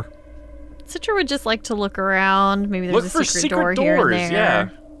in this chamber. Citra would just like to look around. Maybe there's Look a for secret secret door here doors, and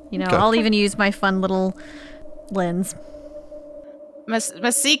there. yeah. You know, Okay. I'll even use my fun little lens.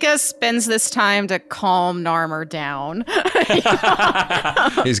 Masika spends this time to calm Narmer down.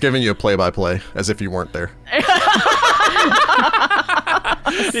 He's giving you a play-by-play, as if you weren't there.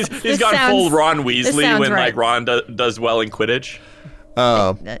 He's gone sounds- full Ron this Weasley sounds when, right. like, Ron does well in Quidditch.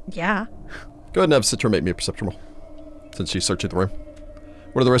 Yeah. Go ahead and have Citra make me a perception roll, since she's searching the room.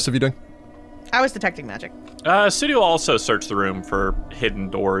 What are the rest of you doing? I was detecting magic. Sudi will also search the room for hidden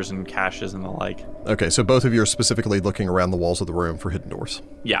doors and caches and the like. Okay, so both of you are specifically looking around the walls of the room for hidden doors.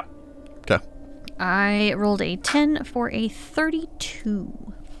 Yeah. Okay. I rolled a 10 for a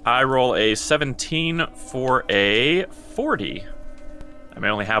 32. I roll a 17 for a 40. I may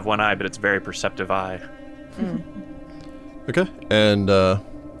only have one eye, but it's a very perceptive eye. Okay, and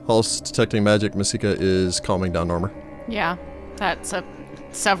Hollis detecting magic. Masika is calming down Normer. Yeah, that's a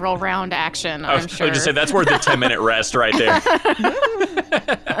several round action, I I'm was sure. just say that's worth a 10-minute rest right there.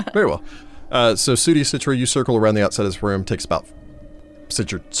 Very well. So Sudi, Citra, you circle around the outside of this room. Takes about,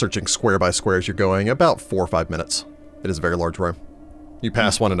 since you're searching square by square as you're going, about 4 or 5 minutes. It is a very large room. You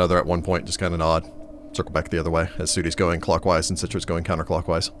pass one another at one point, just kind of nod. Circle back the other way as Sudi's going clockwise and Citra's going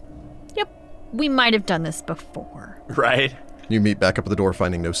counterclockwise. Yep. We might have done this before. Right? You meet back up at the door,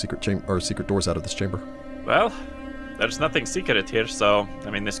 finding no secret secret doors out of this chamber. Well, there's nothing secret here, so, I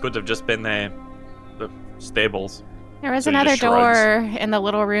mean, this could have just been the stables. There was So he another just door shrugs. in the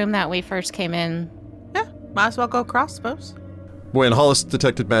little room that we first came in. Yeah, might as well go across, suppose. When Hollis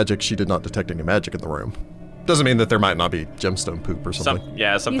detected magic, she did not detect any magic in the room. Doesn't mean that there might not be gemstone poop or something.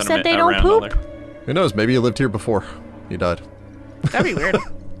 Something said they don't around all poop? there. Who knows? Maybe you lived here before. You died. That'd be weird.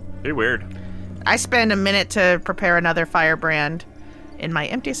 Be weird. I spend a minute to prepare another firebrand in my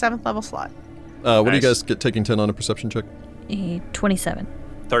empty 7th level slot. What do you Nice. guys get taking 10 on a perception check? A 27.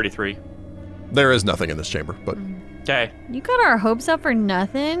 33. There is nothing in this chamber, but Okay. You got our hopes up for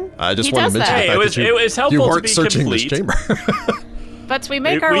nothing? I just He want does to mention that. the Hey, fact that it was helpful you to weren't be searching complete. this chamber. But we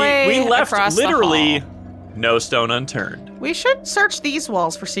make our way we left across literally the hall. no stone unturned. We should search these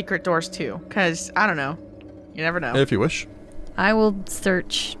walls for secret doors too, because I don't know. You never know. If you wish. I will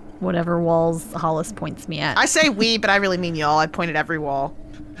search whatever walls Hollis points me at. I say we, but I really mean y'all. I pointed every wall.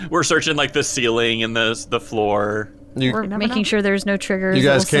 We're searching like the ceiling and the floor. We're never making know. sure there's no triggers. You that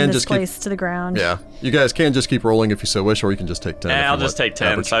guys will send can this just keep- place to the ground. Yeah. You guys can just keep rolling if you so wish, or you can just take 10. if I'll you just want take 10.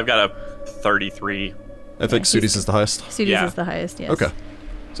 average. So I've got a 33. I think Sudi's is the highest. Sudi's Yeah. is the highest, yes. Okay.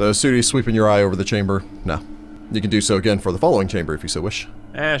 So Sudi's sweeping your eye over the chamber. No. You can do so again for the following chamber if you so wish.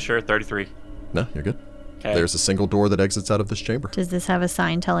 Sure, 33. No, you're good. Okay. There's a single door that exits out of this chamber. Does this have a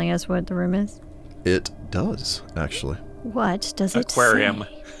sign telling us what the room is? It does, actually. What does it aquarium.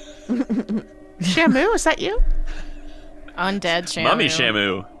 say? Shamu, is that you? Undead Shamu. Mummy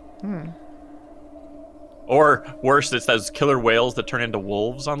Shamu. Or worse, it says killer whales that turn into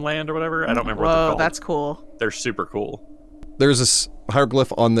wolves on land or whatever. I don't remember what they're Whoa, called. that's cool. They're super cool. There's this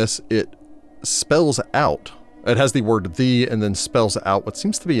hieroglyph on this. It spells out. It has the word the and then spells out what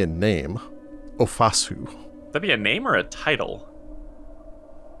seems to be a name. Ofasu. That'd be a name or a title?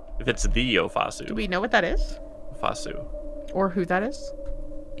 If it's the Ofasu. Do we know what that is? Ofasu. Or who that is?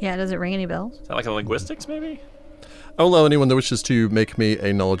 Yeah, does it ring any bells? Is that like a linguistics maybe? I'll allow anyone that wishes to make me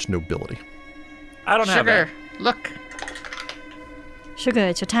a knowledge nobility. I don't have Sugar, that. look. Sugar,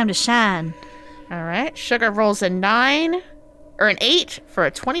 it's your time to shine. All right. Sugar rolls a 9 or an 8 for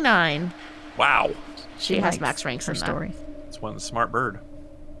a 29. Wow. She has likes max ranks her in that. stories. It's one smart bird.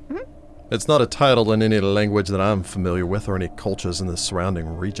 It's not a title in any language that I'm familiar with or any cultures in the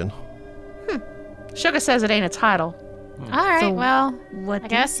surrounding region. Sugar says it ain't a title. All right, So well, What I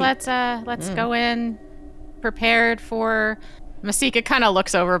guess let's go in prepared for Masika kind of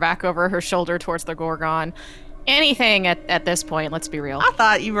looks back over her shoulder towards the Gorgon. Anything at this point, let's be real. I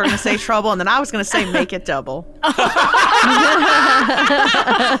thought you were going to say trouble, and then I was going to say make it double.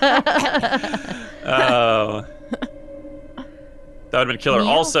 Oh. That would have been killer.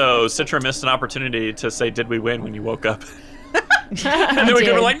 Also, Citra missed an opportunity to say, did we win, when you woke up. And then we could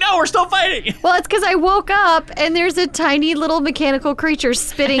have been like, no, we're still fighting. Well, it's because I woke up and there's a tiny little mechanical creature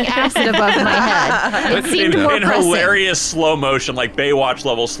spitting acid above my head. It seemed more in pressing. hilarious slow motion, like Baywatch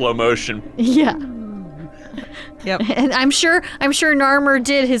level slow motion. Yeah. Yep. And I'm sure Narmer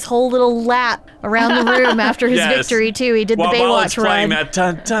did his whole little lap around the room after his victory too. He did the while Baywatch it's playing run. that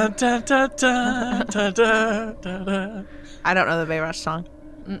dun, dun, dun, dun, dun, dun, dun, dun, dun. I don't know the Baywatch song.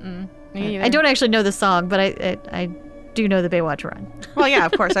 Me either. I don't actually know the song, but I do know the Baywatch run. Well, yeah,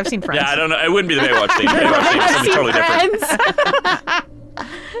 of course. I've seen Friends. Yeah, I don't know. It wouldn't be the Baywatch theme. Baywatch theme is something totally different.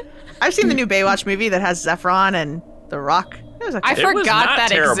 I've seen the new Baywatch movie that has Zephron and The Rock. It was okay. I was forgot not that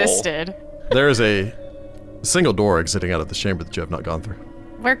terrible. existed. There is a single door exiting out of the chamber that you have not gone through.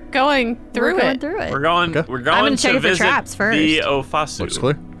 We're going through We're going it. through it. We're going. Okay. We're I'm going gonna check to it for visit traps first. the Ofasu. Looks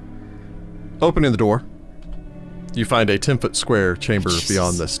clear. Opening the door, you find a 10-foot square chamber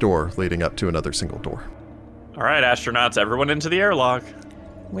beyond this door, leading up to another single door. All right, astronauts, everyone into the airlock.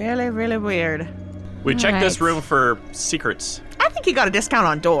 Really, really weird. We checked this right. room for secrets. I think he got a discount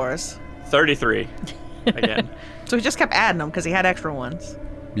on doors. 33. Again. So he just kept adding them because he had extra ones.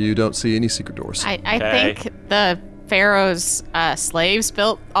 You don't see any secret doors. I Okay. think the Pharaoh's slaves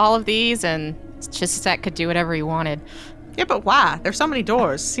built all of these, and Chisisek could do whatever he wanted. Yeah, but why? There's so many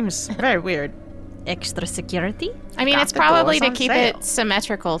doors. Seems very weird. Extra security? I mean, Got it's the probably doors to on keep sale. it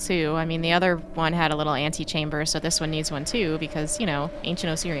symmetrical, too. I mean, the other one had a little antechamber, so this one needs one, too, because,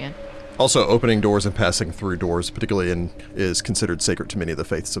 ancient Osirian. Also, opening doors and passing through doors, particularly is considered sacred to many of the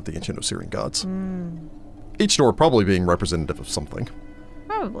faiths of the ancient Osirian gods. Each door probably being representative of something.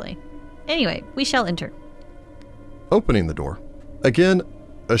 Probably. Anyway, we shall enter. Opening the door. Again,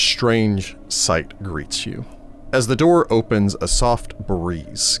 a strange sight greets you. As the door opens, a soft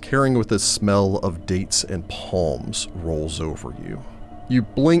breeze, carrying with a smell of dates and palms, rolls over you. You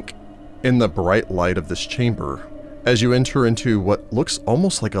blink in the bright light of this chamber as you enter into what looks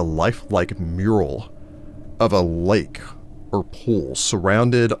almost like a lifelike mural of a lake or pool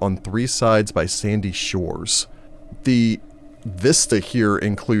surrounded on three sides by sandy shores. The vista here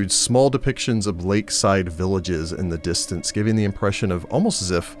includes small depictions of lakeside villages in the distance, giving the impression of almost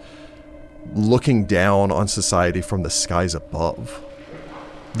as if looking down on society from the skies above.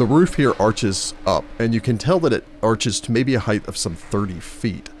 The roof here arches up, and you can tell that it arches to maybe a height of some 30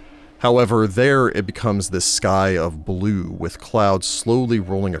 feet. However, there it becomes this sky of blue with clouds slowly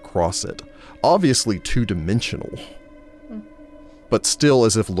rolling across it, obviously two-dimensional, but still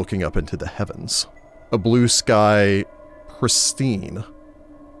as if looking up into the heavens. A blue sky, pristine,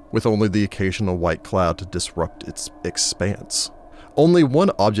 with only the occasional white cloud to disrupt its expanse. Only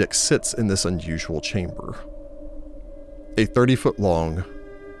one object sits in this unusual chamber. A 30-foot-long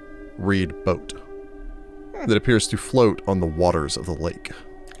reed boat that appears to float on the waters of the lake.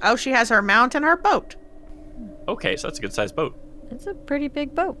 Oh, she has her mount and her boat. Okay, so that's a good-sized boat. It's a pretty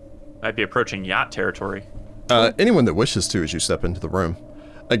big boat. Might be approaching yacht territory. Anyone that wishes to as you step into the room.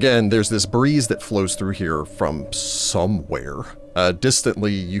 Again, there's this breeze that flows through here from somewhere.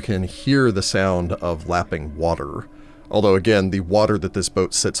 Distantly, you can hear the sound of lapping water. Although, again, the water that this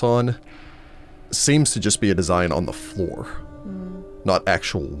boat sits on seems to just be a design on the floor, not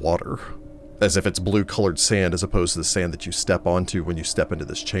actual water. As if it's blue-colored sand as opposed to the sand that you step onto when you step into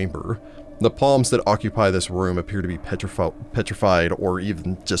this chamber. The palms that occupy this room appear to be petrified or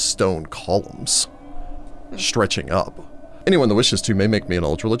even just stone columns, stretching up. Anyone that wishes to may make me a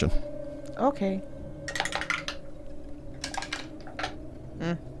knowledge religion. Okay.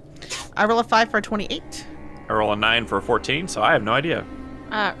 I roll a 5 for a 28. I roll a 9 for a 14, so I have no idea.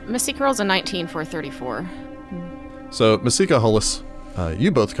 Masika rolls a 19 for a 34. So, Masika, Hollis,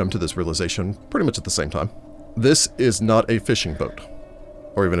 you both come to this realization pretty much at the same time. This is not a fishing boat,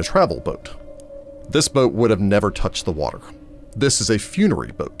 or even a travel boat. This boat would have never touched the water. This is a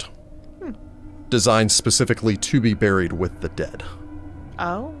funerary boat, designed specifically to be buried with the dead,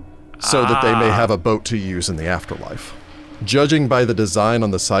 Oh. so that they may have a boat to use in the afterlife. Judging by the design on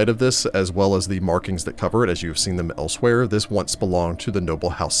the side of this, as well as the markings that cover it, as you've seen them elsewhere, this once belonged to the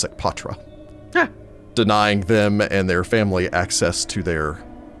noble house Sekpatra, denying them and their family access to their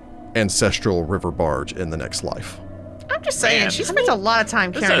ancestral river barge in the next life. I'm just saying, Man. she spends a lot of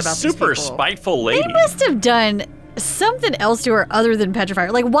time This caring is a about super these people. spiteful lady. They must have done something else to her other than petrify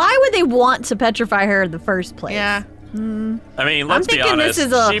her. Like, why would they want to petrify her in the first place? Yeah. I mean, I'm let's be thinking honest.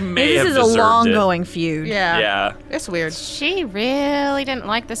 this is she may have a deserved long-going feud. Yeah. Yeah. It's weird. She really didn't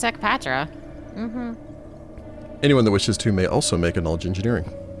like the Sekpatra. Anyone that wishes to may also make a knowledge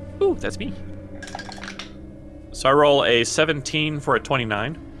engineering. Ooh, that's me. So I roll a 17 for a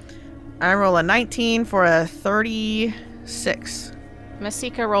 29. I roll a 19 for a 36.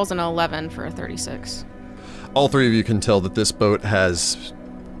 Masika rolls an 11 for a 36. All three of you can tell that this boat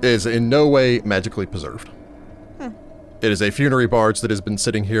is in no way magically preserved. It is a funerary barge that has been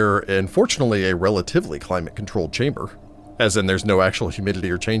sitting here in, fortunately, a relatively climate-controlled chamber. As in, there's no actual humidity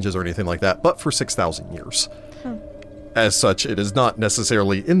or changes or anything like that, but for 6,000 years. As such, it is not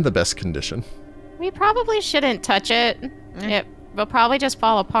necessarily in the best condition. We probably shouldn't touch it. It will probably just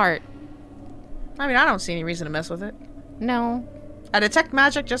fall apart. I mean, I don't see any reason to mess with it. No. I detect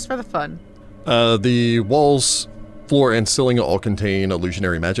magic just for the fun. The walls, floor, and ceiling all contain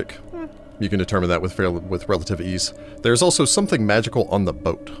illusionary magic. You can determine that with relative ease. There's also something magical on the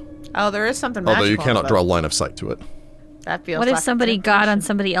boat, Oh, there is something magical. although you on cannot the draw a boat. line of sight to it. That feels What if like somebody an got on impression.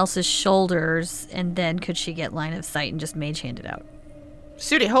 somebody else's shoulders, and then could she get line of sight and just mage hand it out?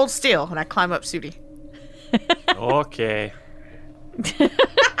 Sudi, hold still, and I climb up Sudi. Okay.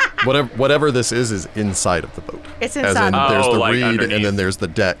 Whatever this is inside of the boat. It's As inside in, the boat. there's Oh, the like reed, underneath. and then there's the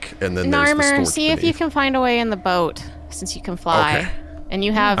deck, and then there's the Narmer, storage see if you beneath. can find a way in the boat, since you can fly. Okay. And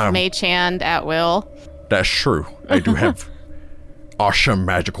you have mage hand at will. That's true. I do have awesome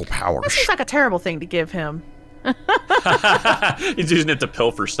magical powers. Seems like a terrible thing to give him. He's using it to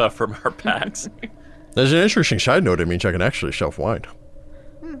pilfer stuff from our packs. There's an interesting side note. It means I can actually shelf wine.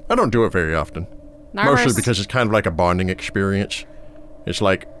 I don't do it very often. Mostly Narmer's- because it's kind of like a bonding experience. It's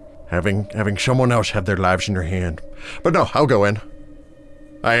like having someone else have their lives in your hand. But no, I'll go in.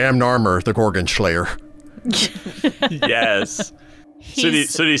 I am Narmer, the Gorgon Slayer. Yes. He's,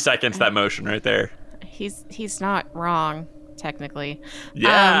 Sudi seconds that motion right there. he's not wrong, technically.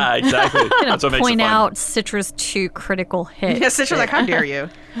 Yeah, exactly. That's what makes it Point fun. out Citra's 2 critical hits. Yes, Citra's like, how dare you?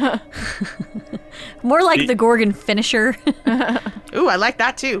 More like the Gorgon finisher. Ooh, I like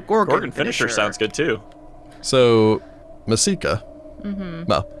that too. Gorgon finisher sounds good too. So, Masika,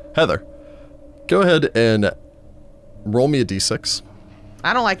 well, Heather, go ahead and roll me a d6.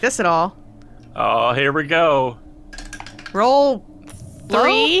 I don't like this at all. Oh, here we go. Roll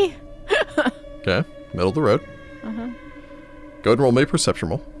 3? Okay, middle of the road. Go ahead and roll me a perception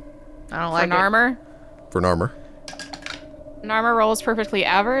roll I don't For like it. Narmer. for Narmer. Narmer rolls perfectly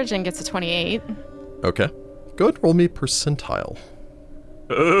average and gets a 28. Okay. Go ahead and roll me percentile.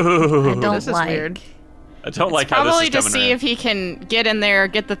 Ooh. I don't This is like. weird. I don't like how this Probably is to coming see in. if he can get in there,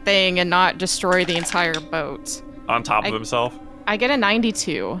 get the thing, and not destroy the entire boat. On top of himself. I get a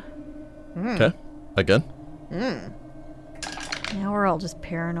 92. Okay. Again. Now we're all just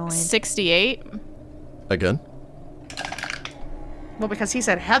paranoid. 68. Again. Well, because he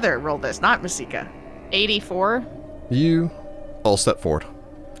said Heather rolled this, not Masika. 84. You all step forward.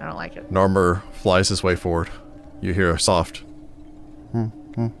 I don't like it. Narmer flies his way forward. You hear a soft.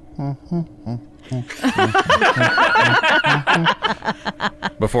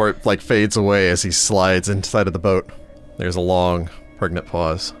 Before it like fades away as he slides inside of the boat. There's a long, pregnant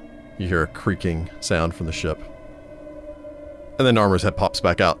pause. You hear a creaking sound from the ship. And then Narmer's head pops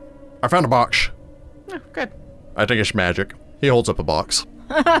back out. I found a box. Oh, good. I think it's magic. He holds up a box.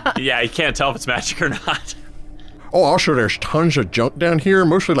 Yeah, you can't tell if it's magic or not. Oh, also there's tons of junk down here,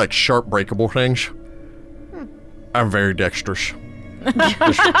 mostly like sharp breakable things. I'm very dexterous.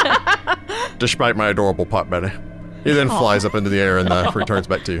 Despite my adorable potbelly. He then flies up into the air and returns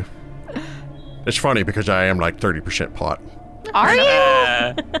back to you. It's funny because I am like 30% pot. Are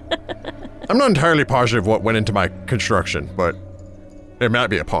you? I'm not entirely positive what went into my construction, but it might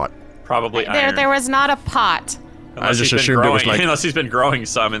be a pot. Probably iron. There was not a pot. Unless just he's been assumed it was growing- like- unless he's been growing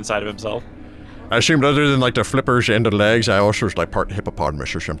some inside of himself. I assumed other than like the flippers and the legs, I also was like part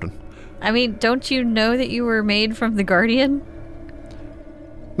hippopotamus or something. I mean, don't you know that you were made from the Guardian?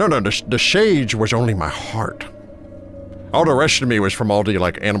 No, the shade was only my heart. All the rest of me was from all the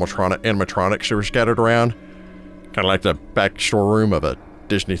like animatronics that were scattered around. Kind of like the back storeroom of a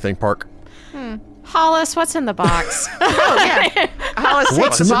Disney theme park. Hollis, what's in the box? Oh, yeah. Hollis takes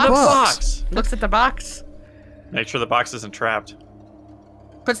What's the in the box, box? looks at the box, Make sure the box isn't trapped.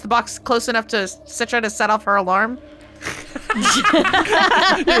 puts the box close enough to Citra to set off her alarm.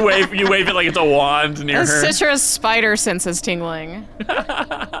 You wave it like it's a wand near her. Citra's spider sense is tingling.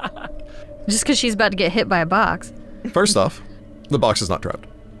 Just because she's about to get hit by a box. First off, the box is not trapped.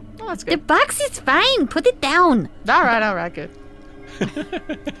 Oh, that's The good. box is fine. Put it down. All right, good.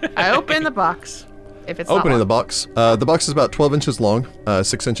 I open the box. If it's Opening the not box. The box is about 12 inches long,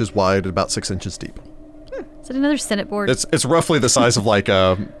 6 inches wide, and about 6 inches deep. It's it another Senate board? It's roughly the size of like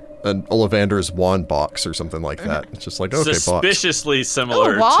an Ollivander's wand box or something like that. It's just like, okay, box. Suspiciously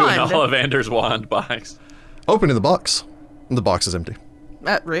similar to an Ollivander's wand box. Opening the box. The box is empty.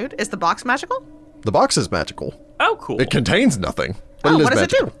 Rude. Is the box magical? The box is magical. Oh, cool. It contains nothing, but it is what does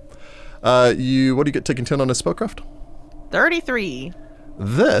magical. What do you get taking 10 on a spellcraft? 33.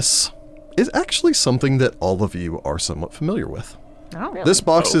 This is actually something that all of you are somewhat familiar with. Oh, really? This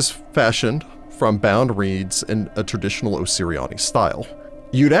box is fashioned from bound reeds in a traditional Osiriani style.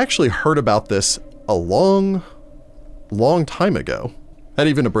 You'd actually heard about this a long time ago. Had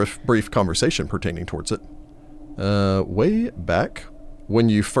even a brief conversation pertaining towards it. Way back when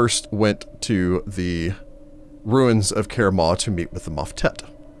you first went to the ruins of Kaer Ma to meet with the Moftet.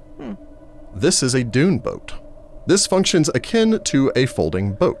 This is a dune boat. This functions akin to a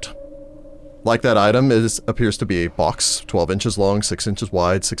folding boat. Like that item, it appears to be a box, 12 inches long, 6 inches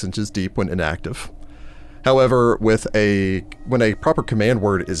wide, 6 inches deep when inactive. However, when a proper command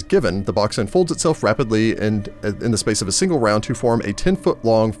word is given, the box unfolds itself rapidly and in the space of a single round to form a 10-foot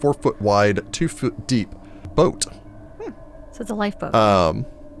long, 4-foot wide, 2-foot deep boat. So it's a lifeboat.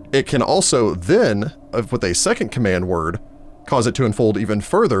 It can also then, with a second command word, cause it to unfold even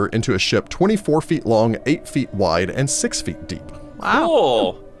further into a ship 24 feet long, 8 feet wide, and 6 feet deep. Wow.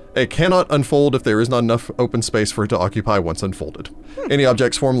 Cool. It cannot unfold if there is not enough open space for it to occupy once unfolded. Any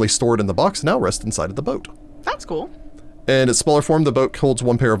objects formerly stored in the box now rest inside of the boat. That's cool. In its smaller form, the boat holds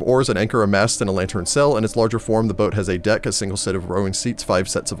 1 pair of oars, an anchor, a mast, and a lantern sail. In its larger form, the boat has a deck, a single set of rowing seats, 5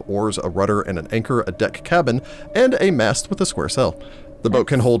 sets of oars, a rudder, and an anchor, a deck cabin, and a mast with a square sail. The boat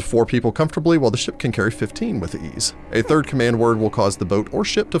can hold 4 people comfortably, while the ship can carry 15 with ease. A third command word will cause the boat or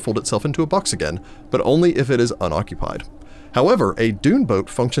ship to fold itself into a box again, but only if it is unoccupied. However, a dune boat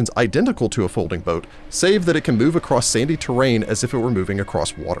functions identical to a folding boat, save that it can move across sandy terrain as if it were moving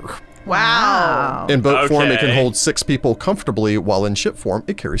across water. Wow. In boat form, it can Okay. hold 6 people comfortably, while in ship form,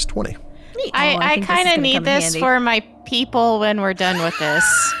 it carries 20. I think this is kind gonna of come need in this handy. for my people when we're done with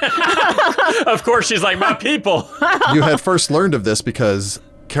this. Of course, she's like, my people. You had first learned of this because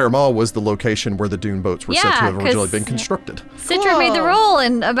Kaer Ma was the location where the dune boats were said to Yeah, have originally 'cause- been constructed. Citra made the Cool. roll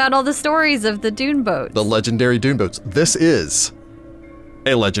and about all the stories of the dune boats. The legendary dune boats. This is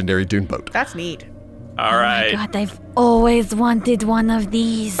a legendary dune boat. That's neat. All right. God, I've always wanted one of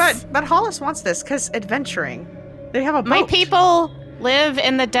these. But Hollis wants this because adventuring. They have a boat. My people live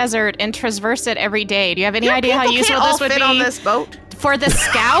in the desert and traverse it every day. Do you have any Your idea how people useful can't all this would fit be on this boat? for the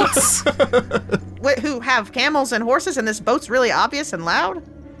scouts? Who have camels and horses, and this boat's really obvious and loud?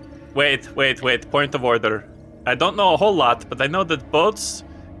 Wait. Point of order. I don't know a whole lot, but I know that boats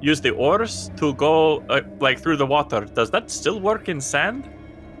use the oars to go like through the water. Does that still work in sand?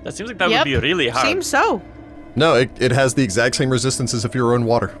 That seems like that Yep. would be really hard. Seems so. No, it has the exact same resistance as if you were in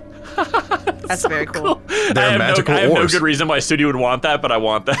water. That's very cool. They're magical I have no oars. good reason why Studi would want that, but I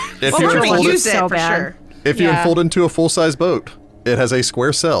want that. If Well, you we're gonna unfold use it, it so for bad. sure. if you Yeah. unfold into a full-size boat, it has a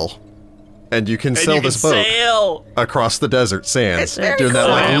square sail, and you can And sail you can this boat sail. across the desert sands, It's very doing that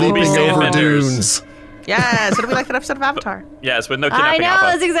cool. like Yeah, we'll be leaping over sandbenders. dunes. Yes, it'll be like that episode of Avatar. Yes, with no I kidnapping know, alpha.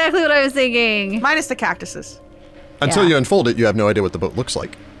 that's exactly what I was thinking. Minus the cactuses. Until Yeah. you unfold it, you have no idea what the boat looks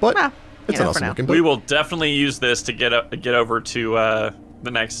like. But Well, it's you an know, for awesome now. looking boat. We will definitely use this to get over to the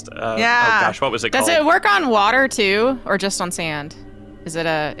next. Yeah. Oh gosh, what was it Does called? it work on water too, or just on sand? Is it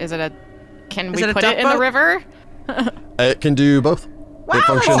a? Can we it a put duck it in the boat? river? It can do both. Wow, It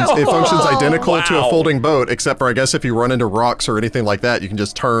functions that's so it functions cool. identical to a Wow. folding boat, except for I guess if you run into rocks or anything like that, you can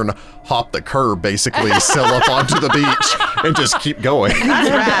just hop the curb, basically sail up onto the beach and just keep going. That's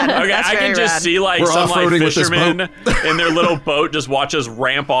rad. Okay, That's I can very just rad. see like We're some like off-roading with this fishermen in their little boat just watch us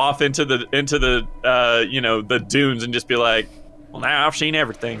ramp off into the the dunes and just be like, well, now I've seen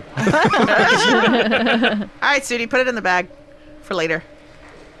everything. All right, Sudi, put it in the bag for later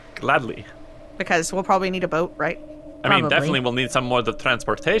Gladly. because we'll probably need a boat, right? I mean, Probably. definitely we'll need some more of the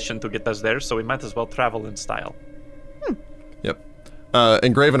transportation to get us there, so we might as well travel in style. Yep.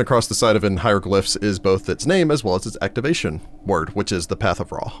 Engraven across the side of it in hieroglyphs is both its name as well as its activation word, which is the Path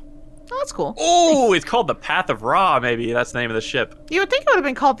of Ra. Oh, that's cool. Oh, it's called the Path of Ra, maybe. That's the name of the ship. You would think it would have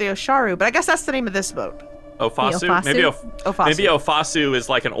been called the Osharu, but I guess that's the name of this boat. Ofasu? The Ofasu? Maybe Ofasu. maybe Ofasu is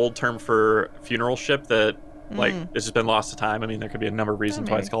like an old term for funeral ship that like it's just been lost to time. I mean, there could be a number of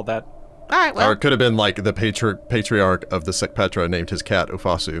reasons why it's called that. All right, Or well, it could have been like the patriarch of the Sekpetra named his cat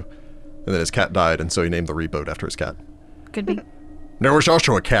Ofasu, and then his cat died, and so he named the reboat after his cat. Could be. There was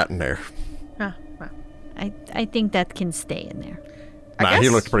also a cat in there. huh, well, I think that can stay in there. I He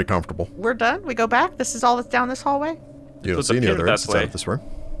guess looked pretty comfortable. we're done. We go back. This is all that's down this hallway. You don't Does see any appear other that exits out way. of this room.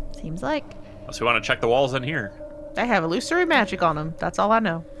 Seems like. So we want to check the walls in here. They have illusory magic on them. That's all I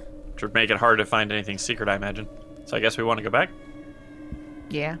know. which would make it hard to find anything secret, I imagine. So I guess we want to go back.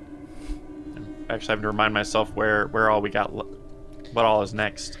 Yeah. Actually, having to remind myself where all we got, what all is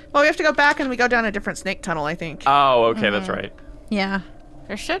next. Well, we have to go back and we go down a different snake tunnel, I think. Oh, okay, that's right. Yeah.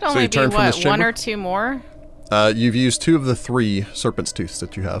 There should you only be, turn from this what, one chamber? or two more? You've used 2 of the 3 serpent's tooths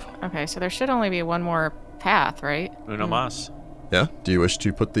that you have. Okay, so there should only be one more path, right? Uno mas. Yeah? Do you wish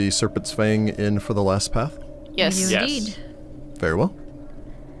to put the serpent's fang in for the last path? Yes. You Yes. indeed. Very well.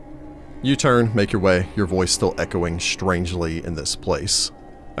 You turn, make your way, your voice still echoing strangely in this place.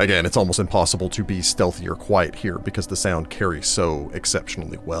 Again, it's almost impossible to be stealthy or quiet here because the sound carries so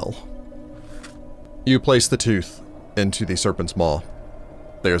exceptionally well. You place the tooth into the serpent's maw.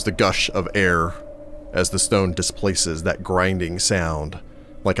 There's the gush of air as the stone displaces, that grinding sound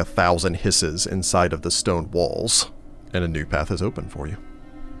like 1,000 hisses inside of the stone walls, and a new path is open for you.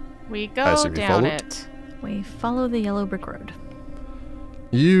 We I go assume you down follow it. We follow the yellow brick road.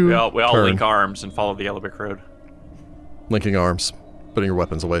 You We all turn, link arms and follow the yellow brick road. linking arms, putting your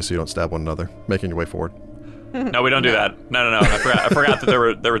weapons away so you don't stab one another, making your way forward. No, we don't do that. No. I forgot that there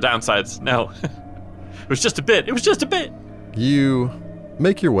were downsides. No. It was just a bit. It was just a bit. You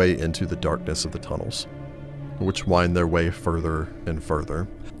make your way into the darkness of the tunnels, which wind their way further and further.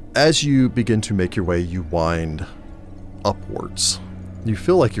 As you begin to make your way, you wind upwards. You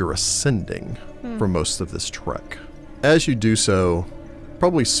feel like you're ascending for most of this trek. As you do so,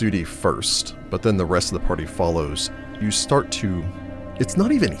 probably Sudi first, but then the rest of the party follows, you start to, it's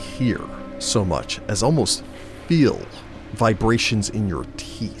not even hear so much as almost feel vibrations in your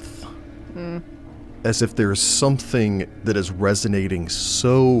teeth. As if there's something that is resonating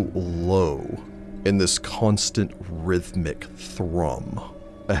so low in this constant rhythmic thrum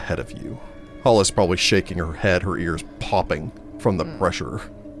ahead of you. Hollis probably shaking her head, her ears popping from the pressure.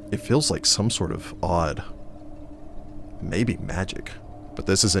 It feels like some sort of odd, maybe magic, but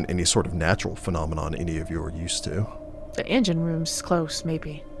this isn't any sort of natural phenomenon any of you are used to. The engine room's close,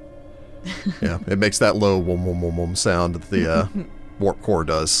 maybe. Yeah, it makes that low wom wom wom wom sound that the warp core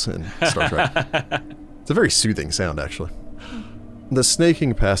does in Star Trek. It's a very soothing sound, actually. The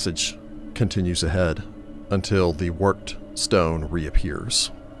snaking passage continues ahead until the worked stone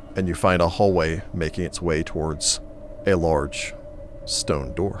reappears, and you find a hallway making its way towards a large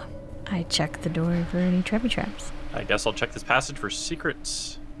stone door. I check the door for any trappy traps. I guess I'll check this passage for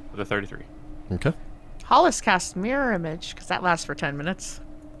secrets with a 33. Okay. Hollis cast mirror image, because that lasts for 10 minutes.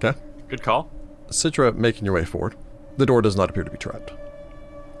 Okay. Good call. Citra making your way forward. The door does not appear to be trapped.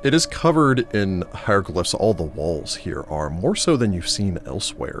 It is covered in hieroglyphs. All the walls here are, more so than you've seen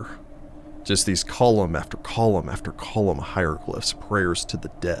elsewhere. Just these column after column after column hieroglyphs, prayers to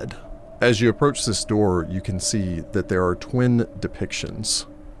the dead. As you approach this door, you can see that there are twin depictions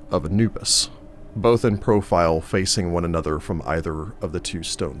of Anubis, both in profile facing one another from either of the 2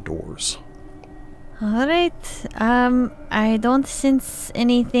 stone doors. All right. I don't sense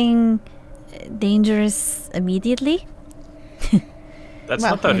anything dangerous immediately. That's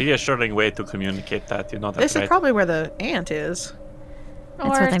Well, not a reassuring way to communicate that. You know that, This right? is probably where the ant is. That's Or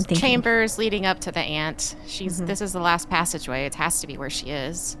what I'm thinking. chambers leading up to the ant. This is the last passageway. It has to be where she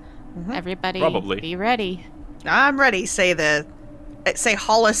is. Everybody, Probably. be ready. I'm ready, say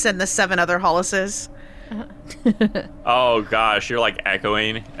Hollis and the 7 other Hollises. Oh gosh, you're like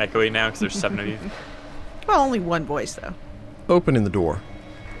echoing now because there's 7 of you. Well, only one voice, though. Opening the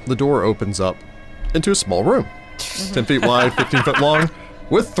door opens up into a small room, 10 feet wide, 15 foot long,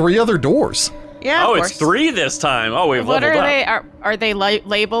 with 3 other doors. Yeah, Oh, of it's course. 3 this time. Oh, we've What leveled are up. they? Are they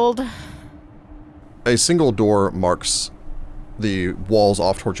labeled? A single door marks the walls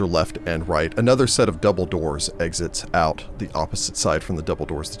off towards your left and right. Another set of double doors exits out the opposite side from the double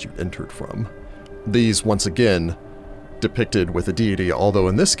doors that you entered from. These, once again, depicted with a deity, although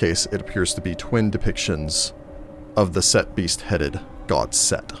in this case it appears to be twin depictions of the Set beast-headed god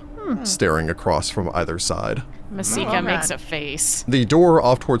Set, staring across from either side. Masika Oh, makes God. a face. The door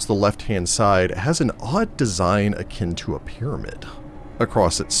off towards the left-hand side has an odd design akin to a pyramid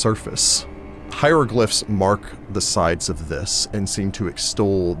across its surface. Hieroglyphs mark the sides of this and seem to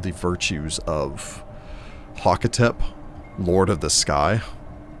extol the virtues of Hakatep, Lord of the Sky.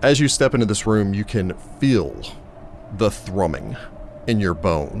 As you step into this room, you can feel the thrumming in your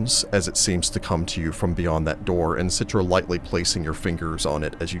bones as it seems to come to you from beyond that door, and Citra lightly placing your fingers on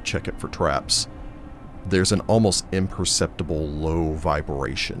it as you check it for traps. There's an almost imperceptible low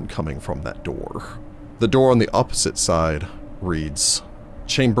vibration coming from that door. The door on the opposite side reads,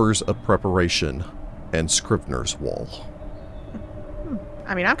 Chambers of Preparation and Scrivener's Wall.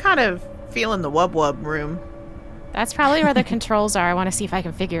 I mean, I'm kind of feeling the wub room. That's probably where the controls are. I want to see if I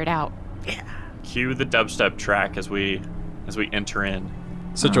can figure it out. Cue the dubstep track as we enter in.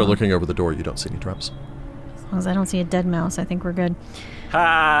 Citra, looking over the door, you don't see any traps. As long as I don't see a dead mouse, I think we're good.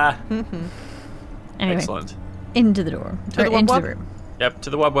 Ha! Anyway, Excellent. into the door. To the into wub-wub? the room. Yep, to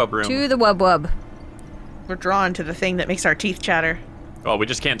the wub room. To the wub. We're drawn to the thing that makes our teeth chatter. Well, we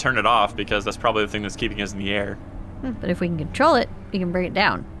just can't turn it off because that's probably the thing that's keeping us in the air. But if we can control it, we can bring it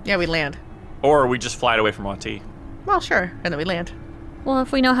down. Yeah, we land. Or we just fly it away from Wanti. Well, sure. And then we land. Well,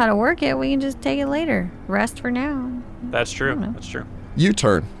 if we know how to work it, we can just take it later. Rest for now. That's true. That's true. You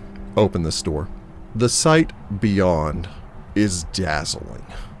turn, open this door. The sight beyond is dazzling.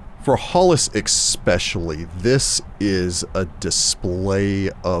 For Hollis especially, this is a display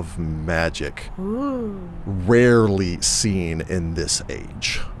of magic rarely seen in this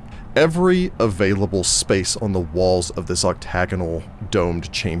age. Every available space on the walls of this octagonal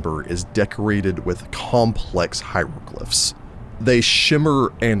domed chamber is decorated with complex hieroglyphs. They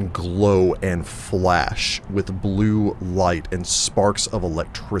shimmer and glow and flash with blue light and sparks of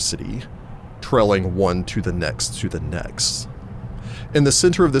electricity, trailing one to the next to the next. In the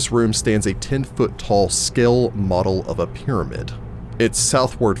center of this room stands a 10-foot tall scale model of a pyramid. Its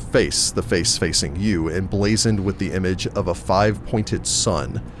southward face, the face facing you, emblazoned with the image of a 5-pointed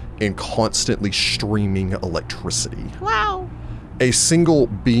sun in constantly streaming electricity. Wow. A single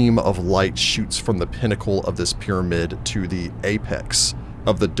beam of light shoots from the pinnacle of this pyramid to the apex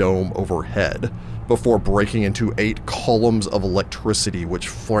of the dome overhead, before breaking into 8 columns of electricity which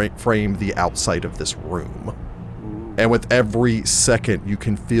frame the outside of this room. And with every second, you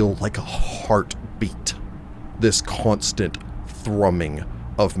can feel like a heartbeat, this constant thrumming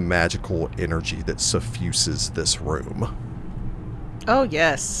of magical energy that suffuses this room. Oh,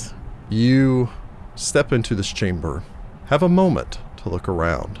 yes. You step into this chamber, have a moment to look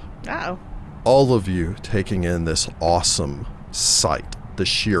around. Uh-oh. All of you taking in this awesome sight, the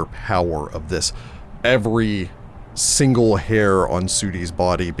sheer power of this. Every single hair on Sudi's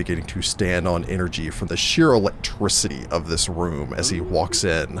body beginning to stand on energy from the sheer electricity of this room as he walks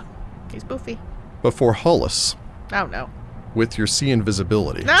in. He's boofy. Before Hollis, Oh, no. with your see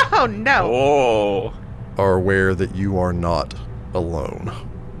invisibility, No, no. Oh. are aware that you are not alone.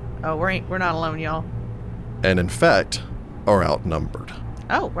 Oh, we're not alone, y'all. And in fact, are outnumbered.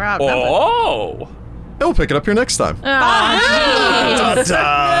 Oh, we're outnumbered. Oh. And we'll pick it up here next time.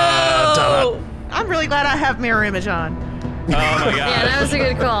 I'm really glad I have mirror image on. Oh my god. Yeah, that was a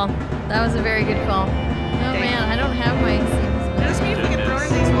good call. That was a very good call. Oh man, I don't have my scenes. Does this mean if we get thrown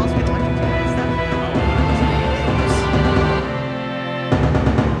in these walls, we get electrocuted and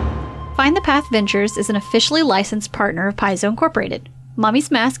stuff? Find the Path Ventures is an officially licensed partner of Paizo Incorporated.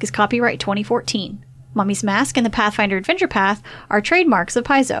 Mummy's Mask is copyright 2014. Mummy's Mask and the Pathfinder Adventure Path are trademarks of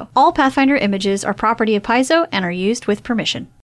Paizo. All Pathfinder images are property of Paizo and are used with permission.